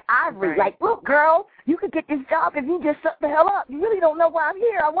you. Like Ivory, right. Like, look, girl, you could get this job if you just shut the hell up. You really don't know why I'm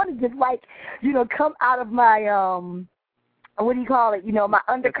here. I want to just, come out of my, what do you call it? My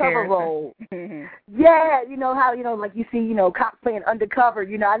undercover role. Yeah, how, like you see, cops playing undercover.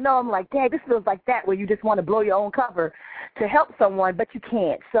 I know I'm like, dang, this feels like that where you just want to blow your own cover to help someone, but you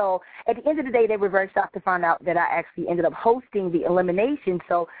can't. So at the end of the day, they were very shocked to find out that I actually ended up hosting the elimination.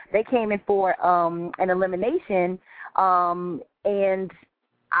 So they came in for an elimination, and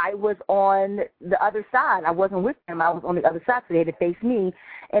I was on the other side. I wasn't with them. I was on the other side, so they had to face me.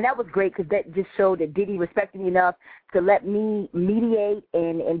 And that was great because that just showed that Diddy respected me enough to let me mediate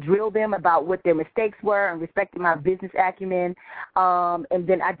and drill them about what their mistakes were and respected my business acumen. And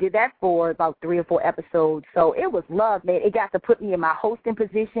then I did that for about 3 or 4 episodes. So it was love, man. It got to put me in my hosting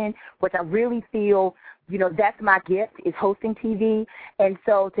position, which I really feel that's my gift, is hosting TV. And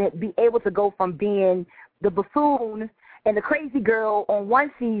so to be able to go from being the buffoon and the crazy girl on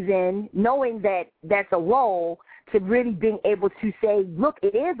one season, knowing that that's a role, to really being able to say, look,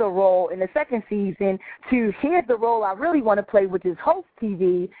 it is a role in the second season, to here's the role I really want to play, which is host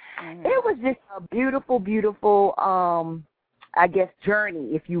TV. Mm-hmm. It was just a beautiful, beautiful, I guess, journey,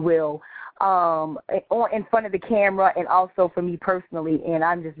 if you will, in front of the camera, and also for me personally. And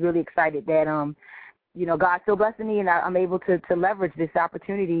I'm just really excited that, God's still blessing me, and I'm able to leverage this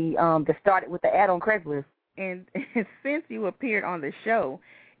opportunity to start it with the ad on Craigslist. And since you appeared on the show,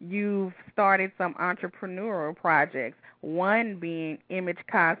 you've started some entrepreneurial projects, one being Image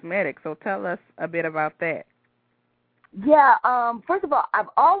Cosmetics. So tell us a bit about that. Yeah, first of all, I've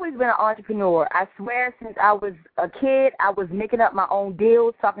always been an entrepreneur. I swear, since I was a kid, I was making up my own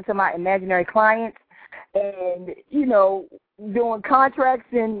deals, talking to my imaginary clients, and, doing contracts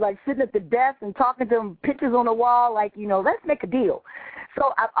and, like, sitting at the desk and talking to them, pictures on the wall, like, let's make a deal.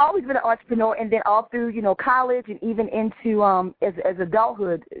 So I've always been an entrepreneur, and then all through, college and even into as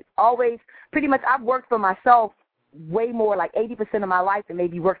adulthood, always pretty much I've worked for myself way more, like 80% of my life, and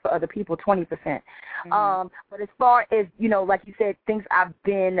maybe worked for other people 20%. Mm-hmm. But as far as, like you said, things I've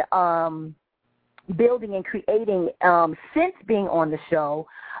been building and creating since being on the show,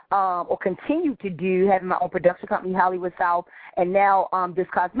 or continue to do, having my own production company, Hollywood South, and now this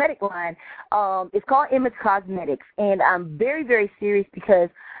cosmetic line. It's called Image Cosmetics, and I'm very, very serious because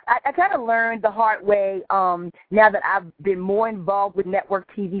I kind of learned the hard way now that I've been more involved with network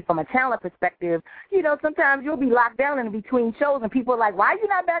TV from a talent perspective. Sometimes you'll be locked down in between shows, and people are like, why are you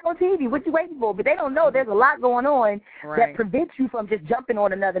not back on TV? What you waiting for? But they don't know there's a lot going on that prevents you from just jumping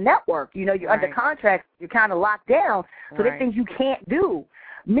on another network. You're under contract. You're kind of locked down, so there's things you can't do.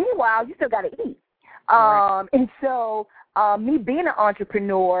 Meanwhile, you still got to eat. And so me being an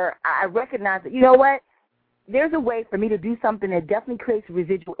entrepreneur, I recognize that, there's a way for me to do something that definitely creates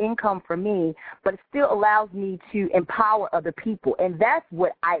residual income for me, but it still allows me to empower other people. And that's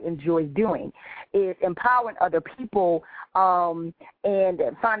what I enjoy doing, is empowering other people and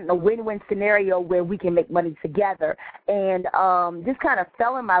finding a win-win scenario where we can make money together. And this kind of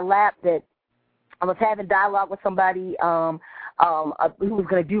fell in my lap that I was having dialogue with somebody who was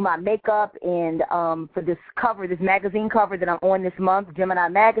going to do my makeup, and for this cover, this magazine cover that I'm on this month, Gemini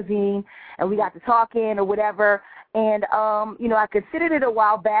Magazine, and we got to talking or whatever. And, I considered it a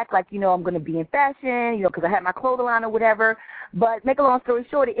while back, like, I'm going to be in fashion, because I had my clothing line or whatever. But make a long story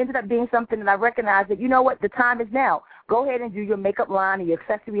short, it ended up being something that I recognized that, the time is now. Go ahead and do your makeup line and your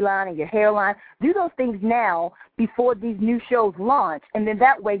accessory line and your hair line. Do those things now before these new shows launch. And then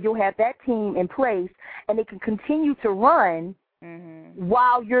that way you'll have that team in place, and they can continue to run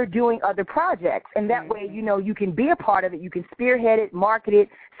while you're doing other projects. And that way, you can be a part of it. You can spearhead it, market it,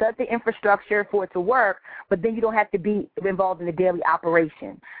 set up the infrastructure for it to work, but then you don't have to be involved in the daily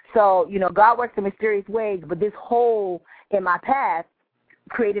operation. So, God works in mysterious ways, but this hole in my path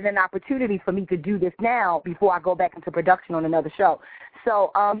created an opportunity for me to do this now before I go back into production on another show.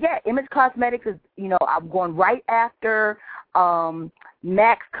 So, Image Cosmetics is, I'm going right after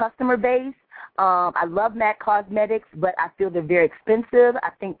MAC's customer base. I love MAC Cosmetics, but I feel they're very expensive.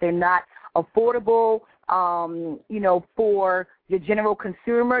 I think they're not affordable, for your general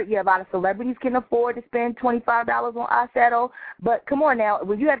consumer. Yeah, a lot of celebrities can afford to spend $25 on eyeshadow. But come on now,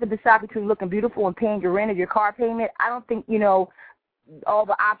 when you have to decide between looking beautiful and paying your rent or your car payment, I don't think, all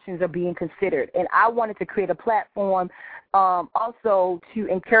the options are being considered. And I wanted to create a platform also to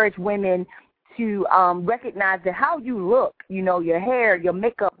encourage women to recognize that how you look, your hair, your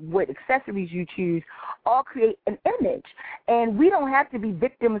makeup, what accessories you choose, all create an image. And we don't have to be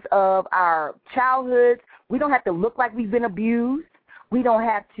victims of our childhoods. We don't have to look like we've been abused. We don't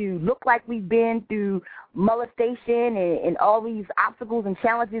have to look like we've been through molestation and all these obstacles and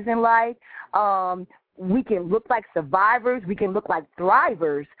challenges in life. We can look like survivors. We can look like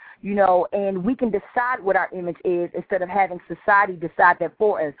thrivers, and we can decide what our image is instead of having society decide that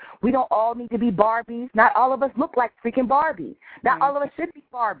for us. We don't all need to be Barbies. Not all of us look like freaking Barbies. Not all of us should be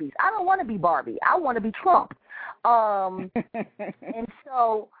Barbies. I don't want to be Barbie. I want to be Trump. And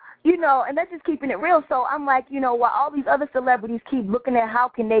so, and that's just keeping it real. So I'm like, while all these other celebrities keep looking at how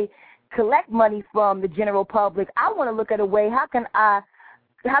can they collect money from the general public, I want to look at a way, how can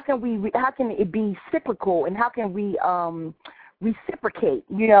it be cyclical, and how can we reciprocate?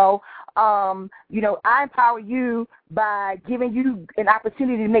 I empower you by giving you an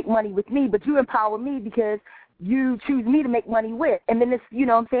opportunity to make money with me, but you empower me because you choose me to make money with. And then it's,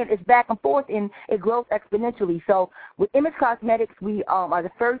 it's back and forth, and it grows exponentially. So with Image Cosmetics, we are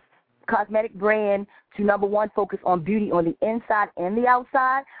the first cosmetic brand to, number one, focus on beauty on the inside and the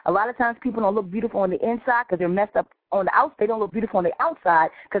outside. A lot of times people don't look beautiful on the inside because they're messed up on the outside. They don't look beautiful on the outside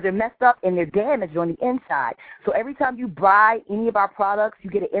because they're messed up and they're damaged on the inside. So every time you buy any of our products, you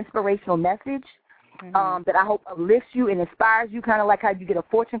get an inspirational message that I hope uplifts you and inspires you, kind of like how you get a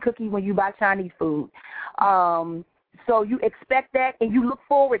fortune cookie when you buy Chinese food. So you expect that and you look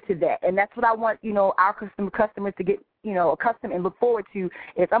forward to that. And that's what I want, our customers to get, accustomed and look forward to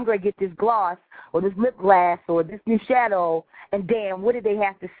is I'm going to get this gloss or this lip gloss or this new shadow, and damn, what did they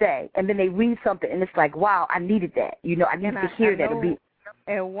have to say? And then they read something and it's like, wow, I needed that. I needed to hear that.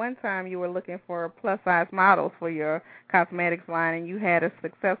 At one time you were looking for plus-size models for your cosmetics line, and you had a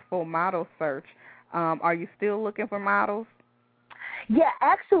successful model search. Are you still looking for models? Yeah,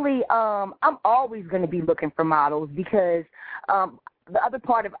 actually, I'm always going to be looking for models because the other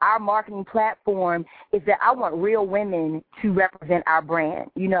part of our marketing platform is that I want real women to represent our brand.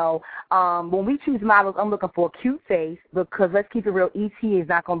 When we choose models, I'm looking for a cute face because let's keep it real, E.T. is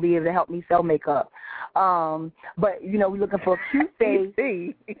not going to be able to help me sell makeup. But, we're looking for a cute face.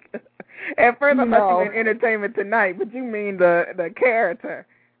 E.T. At first I thought you meant Entertainment Tonight, but you mean the character.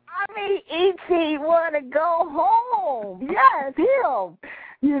 I mean, E.T. want to go home. Yes, him.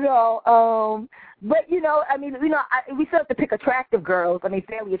 But, we still have to pick attractive girls. I mean,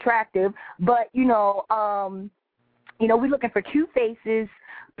 fairly attractive. But, we're looking for cute faces,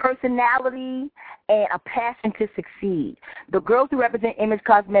 personality, and a passion to succeed. The girls who represent Image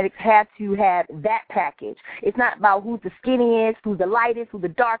Cosmetics have to have that package. It's not about who's the skinniest, who's the lightest, who's the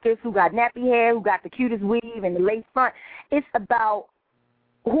darkest, who got nappy hair, who got the cutest weave and the lace front. It's about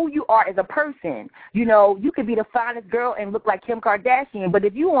who you are as a person. You could be the finest girl and look like Kim Kardashian, but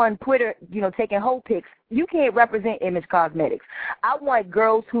if you on Twitter, taking whole pics, you can't represent Image Cosmetics. I want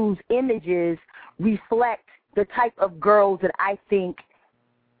girls whose images reflect the type of girls that I think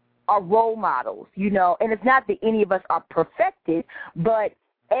are role models, and it's not that any of us are perfected, but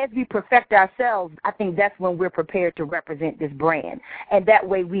as we perfect ourselves, I think that's when we're prepared to represent this brand. And that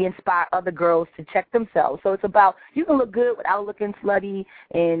way we inspire other girls to check themselves. So it's about you can look good without looking slutty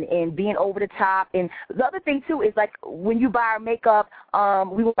and being over the top. And the other thing, too, is like when you buy our makeup,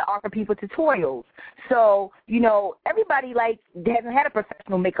 we want to offer people tutorials. So, everybody hasn't had a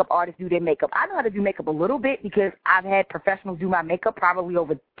professional makeup artist do their makeup. I know how to do makeup a little bit because I've had professionals do my makeup probably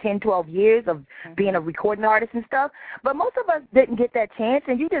over 10, 12 years of being a recording artist and stuff. But most of us didn't get that chance,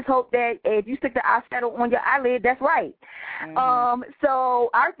 and you just hope that if you stick the eyeshadow on your eyelid, that's right. So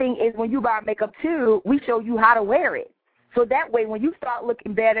our thing is when you buy makeup, too, we show you how to wear it. So that way when you start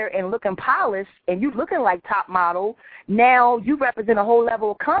looking better and looking polished and you looking like top model, now you represent a whole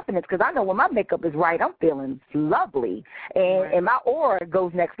level of confidence because I know when my makeup is right, I'm feeling lovely, and my aura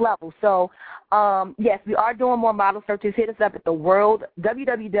goes next level. So, yes, we are doing more model searches. Hit us up at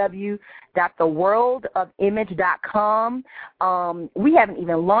www.theworldofimage.com. We haven't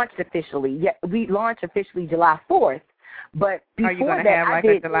even launched officially yet. We launched officially July 4th. But before are you going to have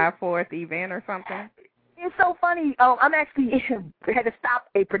a July 4th event or something? It's so funny. I'm actually had to stop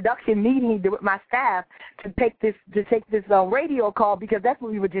a production meeting with my staff to take this radio call because that's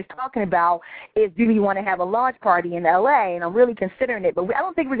what we were just talking about. Is do we want to have a launch party in L.A. And I'm really considering it, but I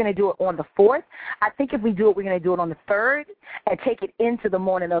don't think we're going to do it on the 4th. I think if we do it, we're going to do it on the 3rd and take it into the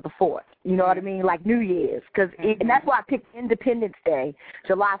morning of the 4th. You know what I mean, like New Year's, and that's why I picked Independence Day,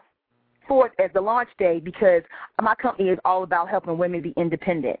 July 4th as the launch day because my company is all about helping women be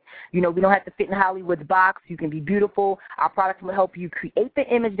independent. We don't have to fit in Hollywood's box. You can be beautiful. Our products will help you create the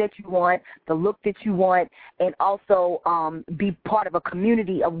image that you want, the look that you want, and also be part of a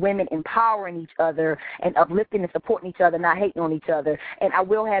community of women empowering each other and uplifting and supporting each other, not hating on each other. And I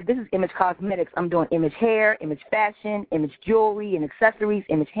will have, this is Image Cosmetics. I'm doing image hair, image fashion, image jewelry and accessories,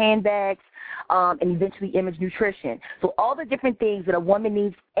 image handbags, and eventually image nutrition. So all the different things that a woman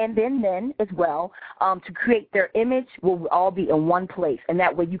needs, and then men as well, to create their image will all be in one place, and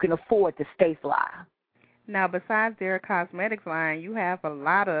that way you can afford to stay fly. Now, besides their cosmetics line, you have a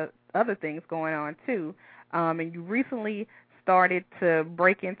lot of other things going on, too, and you recently started to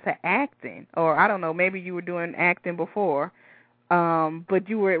break into acting, or I don't know, maybe you were doing acting before, but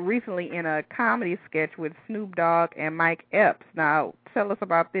you were recently in a comedy sketch with Snoop Dogg and Mike Epps. Now, tell us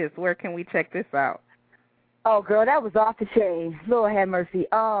about this. Where can we check this out? Oh, girl, that was off the chain. Lord have mercy.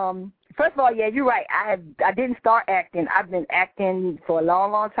 First of all, yeah, you're right. I didn't start acting. I've been acting for a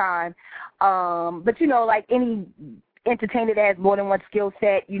long, long time. But, like any entertainer that has more than one skill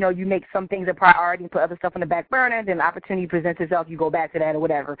set, you know, you make some things a priority and put other stuff on the back burner, then the opportunity presents itself, you go back to that or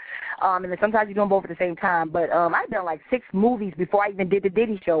whatever. And then sometimes you do them both at the same time. But I've done like 6 movies before I even did the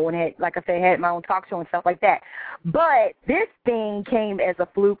Diddy show and had, like I said, had my own talk show and stuff like that. But this thing came as a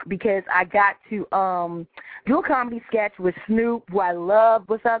fluke because I got to do a comedy sketch with Snoop, who I love.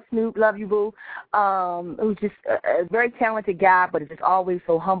 What's up, Snoop? Love you, boo. Who's just a very talented guy, but is just always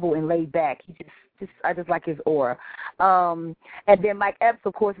so humble and laid back. I just like his aura. And then Mike Epps,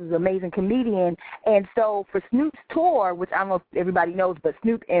 of course, is an amazing comedian. And so for Snoop's tour, which I don't know if everybody knows, but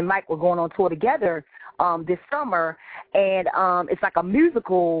Snoop and Mike were going on tour together this summer, and it's like a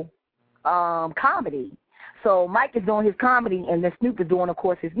musical comedy. So Mike is doing his comedy, and then Snoop is doing, of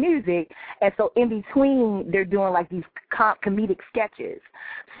course, his music. And so in between, they're doing like these comedic sketches.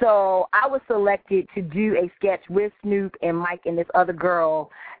 So I was selected to do a sketch with Snoop and Mike and this other girl,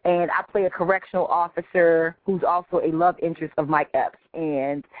 and I play a correctional officer who's also a love interest of Mike Epps,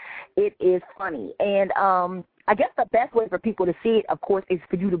 and it is funny. And I guess the best way for people to see it, of course, is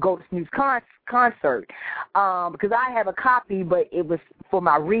for you to go to Snoop's concert, because I have a copy, but it was for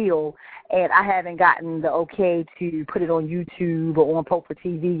my reel, and I haven't gotten the okay to put it on YouTube or on Poprah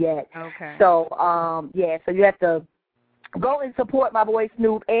TV yet. Okay. So, so you have to go and support my boy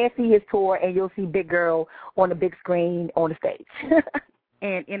Snoop and see his tour, and you'll see Big Girl on the big screen on the stage.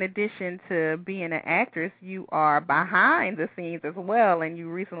 And in addition to being an actress, you are behind the scenes as well, and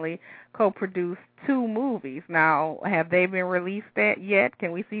you recently co-produced 2 movies. Now, have they been released yet?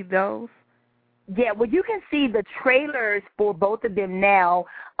 Can we see those? Yeah, well, you can see the trailers for both of them now.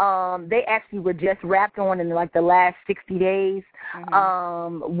 They actually were just wrapped on in like the last 60 days.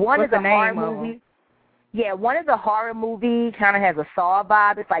 Mm-hmm. One What's is a horror movie. movie. Yeah, one is a horror movie, kind of has a Saw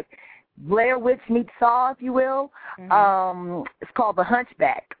vibe. It's like Blair Witch meets Saw, if you will. Mm-hmm. It's called The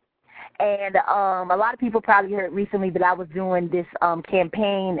Hunchback. And a lot of people probably heard recently that I was doing this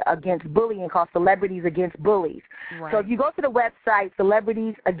campaign against bullying called Celebrities Against Bullies. Right. So if you go to the website,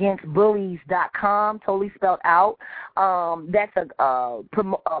 celebritiesagainstbullies.com, totally spelled out, that's a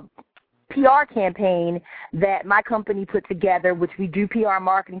PR campaign that my company put together, which we do PR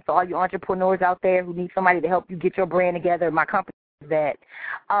marketing for all you entrepreneurs out there who need somebody to help you get your brand together. My company does that.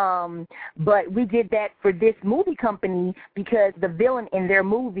 But we did that for this movie company because the villain in their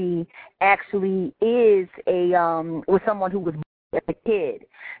movie actually is was someone who was as a kid.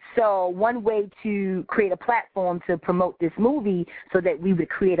 So one way to create a platform to promote this movie so that we would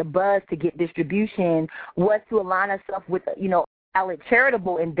create a buzz to get distribution was to align ourselves with, a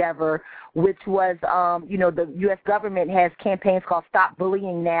charitable endeavor, which was, the U.S. government has campaigns called Stop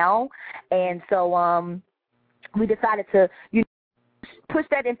Bullying Now. And so we decided to, push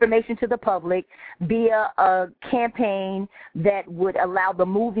that information to the public via a campaign that would allow the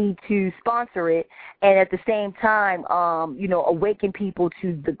movie to sponsor it and at the same time, awaken people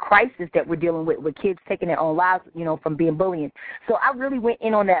to the crisis that we're dealing with kids taking their own lives, from being bullied. So I really went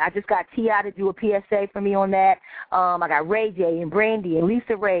in on that. I just got T.I. to do a PSA for me on that. I got Ray J and Brandy and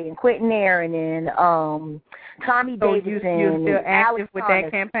Lisa Ray and Quentin Aaron and Tommy Davidson. You're still active Alex with Thomas.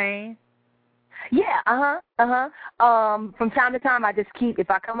 that campaign? Yeah, from time to time, I just if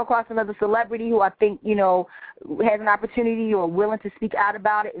I come across another celebrity who I think, has an opportunity or willing to speak out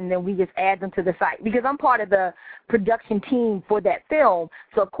about it, and then we just add them to the site. Because I'm part of the production team for that film,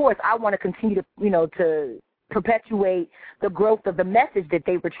 so of course I want to continue to, to perpetuate the growth of the message that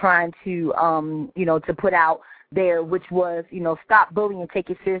they were trying to, to put out there, which was, stop bullying, take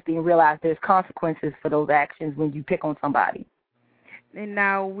it seriously, and realize there's consequences for those actions when you pick on somebody. And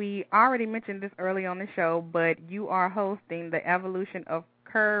now, we already mentioned this early on the show, but you are hosting the Evolution of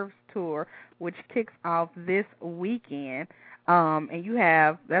Curves tour, which kicks off this weekend. And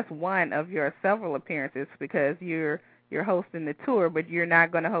that's one of your several appearances because you're hosting the tour, but you're not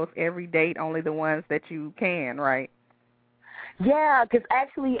going to host every date, only the ones that you can, right? Yeah, because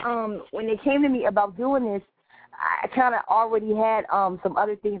actually, when they came to me about doing this, I kind of already had some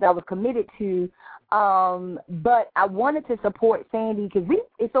other things I was committed to. But I wanted to support Sandy because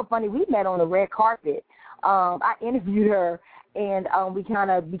it's so funny. We met on the red carpet. I interviewed her, and we kind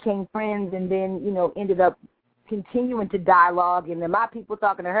of became friends and then, ended up continuing to dialogue. And then my people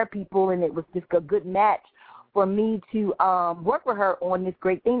talking to her people, and it was just a good match for me to work with her on this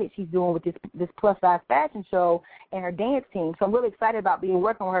great thing that she's doing with this plus-size fashion show and her dance team. So I'm really excited about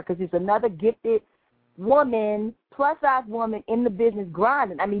working with her because it's another gifted woman, plus-size woman in the business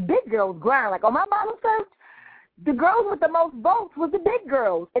grinding. I mean, big girls grind. Like on my model search, the girls with the most votes was the big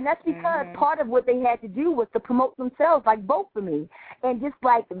girls. And that's because part of what they had to do was to promote themselves, like vote for me. And just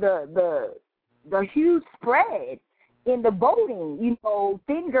like the huge spread in the voting,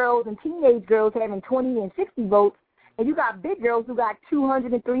 thin girls and teenage girls having 20 and 60 votes, And you got big girls who got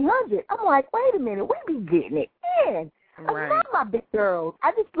 200 and 300. I'm like, wait a minute, we be getting it in. I love my big girls.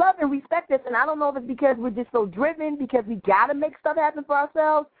 I just love and respect this, and I don't know if it's because we're just so driven, because we got to make stuff happen for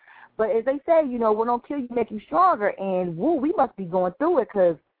ourselves. But as they say, you know, what don't kill you make you stronger, and woo, we must be going through it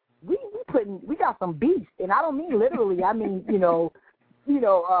because we got some beasts, and I don't mean literally. I mean,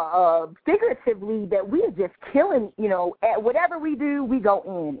 figuratively, that we are just killing, at whatever we do, we go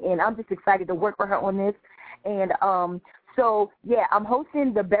in. And I'm just excited to work with her on this. And so, yeah, I'm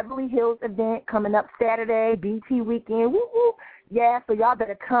hosting the Beverly Hills event coming up Saturday, BT weekend. Woo, woo. Yeah, so y'all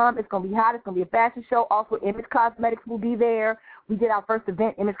better come. It's going to be hot. It's going to be a fashion show. Also, Image Cosmetics will be there. We did our first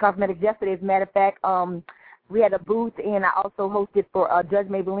event, Image Cosmetics, yesterday, as a matter of fact. We had a booth, and I also hosted for Judge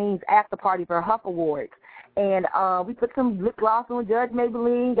Maybelline's after party for Huff Awards. And we put some lip gloss on Judge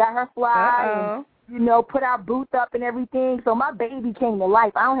Maybelline, got her fly, and, put our booth up and everything. So my baby came to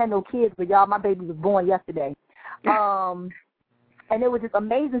life. I don't have no kids, but, y'all, my baby was born yesterday. And it was just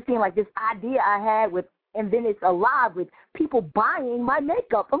amazing seeing, like, this idea I had with, and then it's alive with people buying my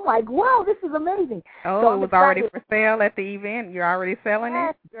makeup. I'm like, wow, this is amazing. Oh, so it was already for sale at the event? You're already selling it?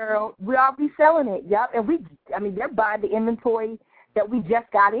 Yes, girl. We're already selling it, yep. And they're buying the inventory that we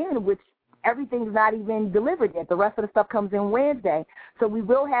just got in, which everything's not even delivered yet. The rest of the stuff comes in Wednesday. So we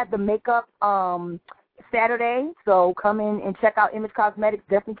will have the makeup Saturday, so come in and check out Image Cosmetics.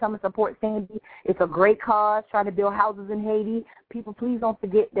 Definitely come and support Sandy. It's a great cause, trying to build houses in Haiti. People, please don't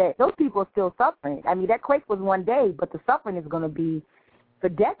forget that those people are still suffering. I mean, that quake was one day, but the suffering is going to be for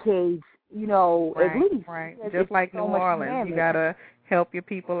decades, at least. Right, just like New Orleans. You got to help your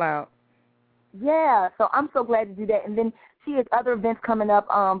people out. Yeah, so I'm so glad to do that. And then she has other events coming up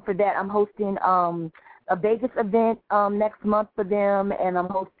for that. I'm hosting a Vegas event next month for them, and I'm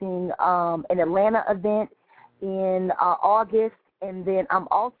hosting an Atlanta event in August, and then I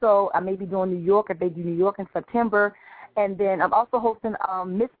may be doing New York if they do New York in September, and then I'm also hosting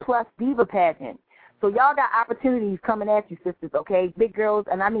Miss Plus Diva Pageant. So y'all got opportunities coming at you, sisters, okay? Big girls,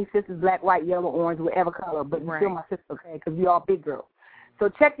 and I mean sisters, black, white, yellow, orange, whatever color, but you're still my sister, okay, because we all big girls. So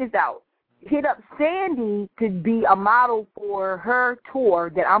check this out. Hit up Sandy to be a model for her tour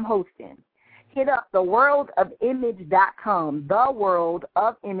that I'm hosting. Hit up theworldofimage.com,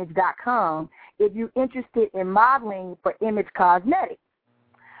 theworldofimage.com, if you're interested in modeling for Image Cosmetics.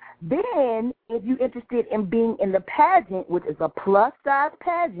 Then, if you're interested in being in the pageant, which is a plus-size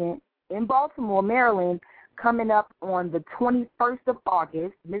pageant in Baltimore, Maryland, coming up on the 21st of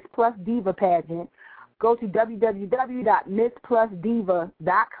August, Miss Plus Diva Pageant, go to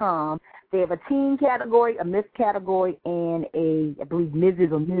www.missplusdiva.com. They have a teen category, a Miss category, and I believe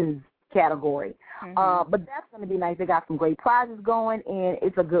Mrs. or Ms. category. But that's going to be nice. They got some great prizes going, and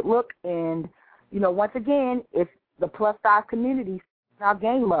it's a good look. And, once again, it's the plus-size community our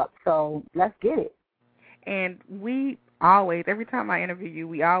game up. So let's get it. And we always, every time I interview you,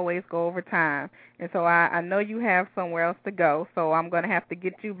 we always go over time. And so I know you have somewhere else to go, so I'm going to have to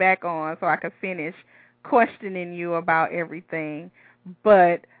get you back on so I can finish questioning you about everything.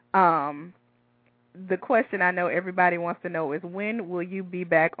 But the question I know everybody wants to know is, when will you be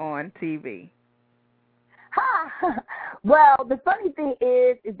back on TV? Well, the funny thing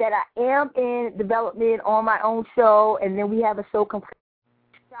is that I am in development on my own show, and then we have a show complete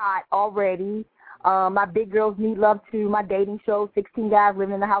shot already. My Big Girls Need Love Too, my dating show, 16 guys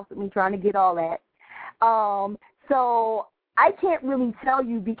living in the house with me trying to get all that. So I can't really tell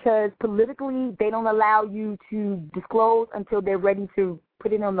you because politically they don't allow you to disclose until they're ready to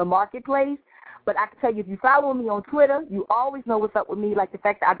put it on the marketplace. But I can tell you, if you follow me on Twitter, you always know what's up with me, like the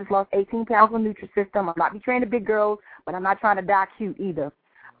fact that I just lost 18 pounds on Nutrisystem. I'm not betraying the big girls, but I'm not trying to die cute either.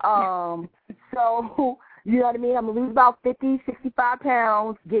 So, you know what I mean? I'm going to lose about 50, 65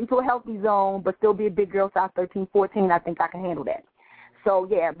 pounds, get into a healthy zone, but still be a big girl, size 13, 14. I think I can handle that. So,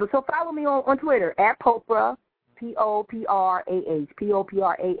 yeah. But so follow me on Twitter, at Poprah, Poprah,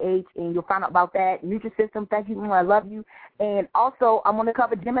 Poprah, and you'll find out about that. Nutrisystem, thank you, I love you. And also, I'm going to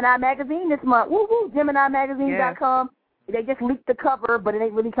cover Gemini Magazine this month. Woo-woo, GeminiMagazine.com. Yeah. They just leaked the cover, but it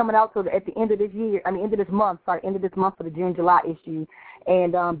ain't really coming out till at the end of this month for the June-July issue.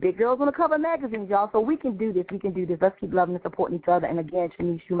 And Big Girls on the cover of magazines, y'all. So we can do this. Let's keep loving and supporting each other. And again,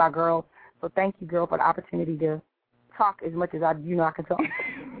 Chenese, you my girl. So thank you, girl, for the opportunity to talk as much as I can talk.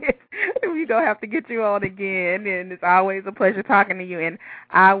 We're going to have to get you on again, and it's always a pleasure talking to you, and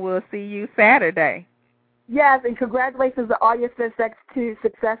I will see you Saturday. Yes, and congratulations to all your success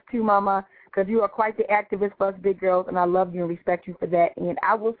too, Mama, because you are quite the activist for us big girls, and I love you and respect you for that, and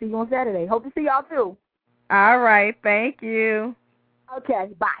I will see you on Saturday. Hope to see y'all, too. All right, thank you.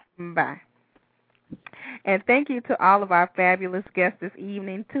 Okay, bye. Bye. And thank you to all of our fabulous guests this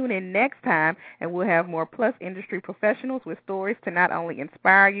evening. Tune in next time, and we'll have more Plus industry professionals with stories to not only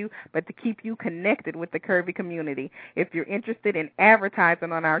inspire you, but to keep you connected with the curvy community. If you're interested in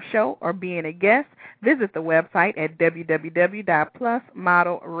advertising on our show or being a guest, visit the website at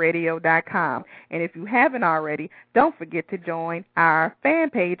www.plusmodelradio.com. And if you haven't already, don't forget to join our fan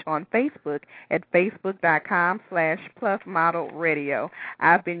page on Facebook at facebook.com/plusmodelradio.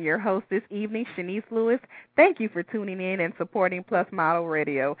 I've been your host this evening, Chenese Lewis. Thank you for tuning in and supporting Plus Model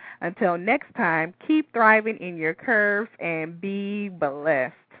Radio. Until next time, keep thriving in your curves and be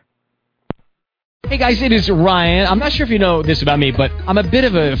blessed. Hey guys, it is Ryan. I'm not sure if you know this about me, but I'm a bit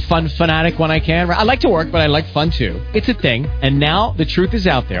of a fun fanatic when I can. I like to work, but I like fun too. It's a thing. And now the truth is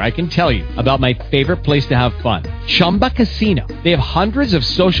out there. I can tell you about my favorite place to have fun. Chumba Casino. They have hundreds of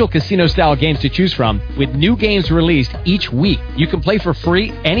social casino style games to choose from with new games released each week. You can play for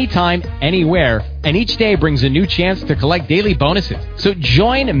free anytime, anywhere. And each day brings a new chance to collect daily bonuses. So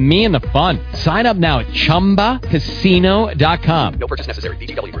join me in the fun. Sign up now at ChumbaCasino.com. No purchase necessary.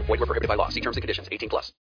 VGW Group. Void where prohibited by law. See terms and conditions. 18+.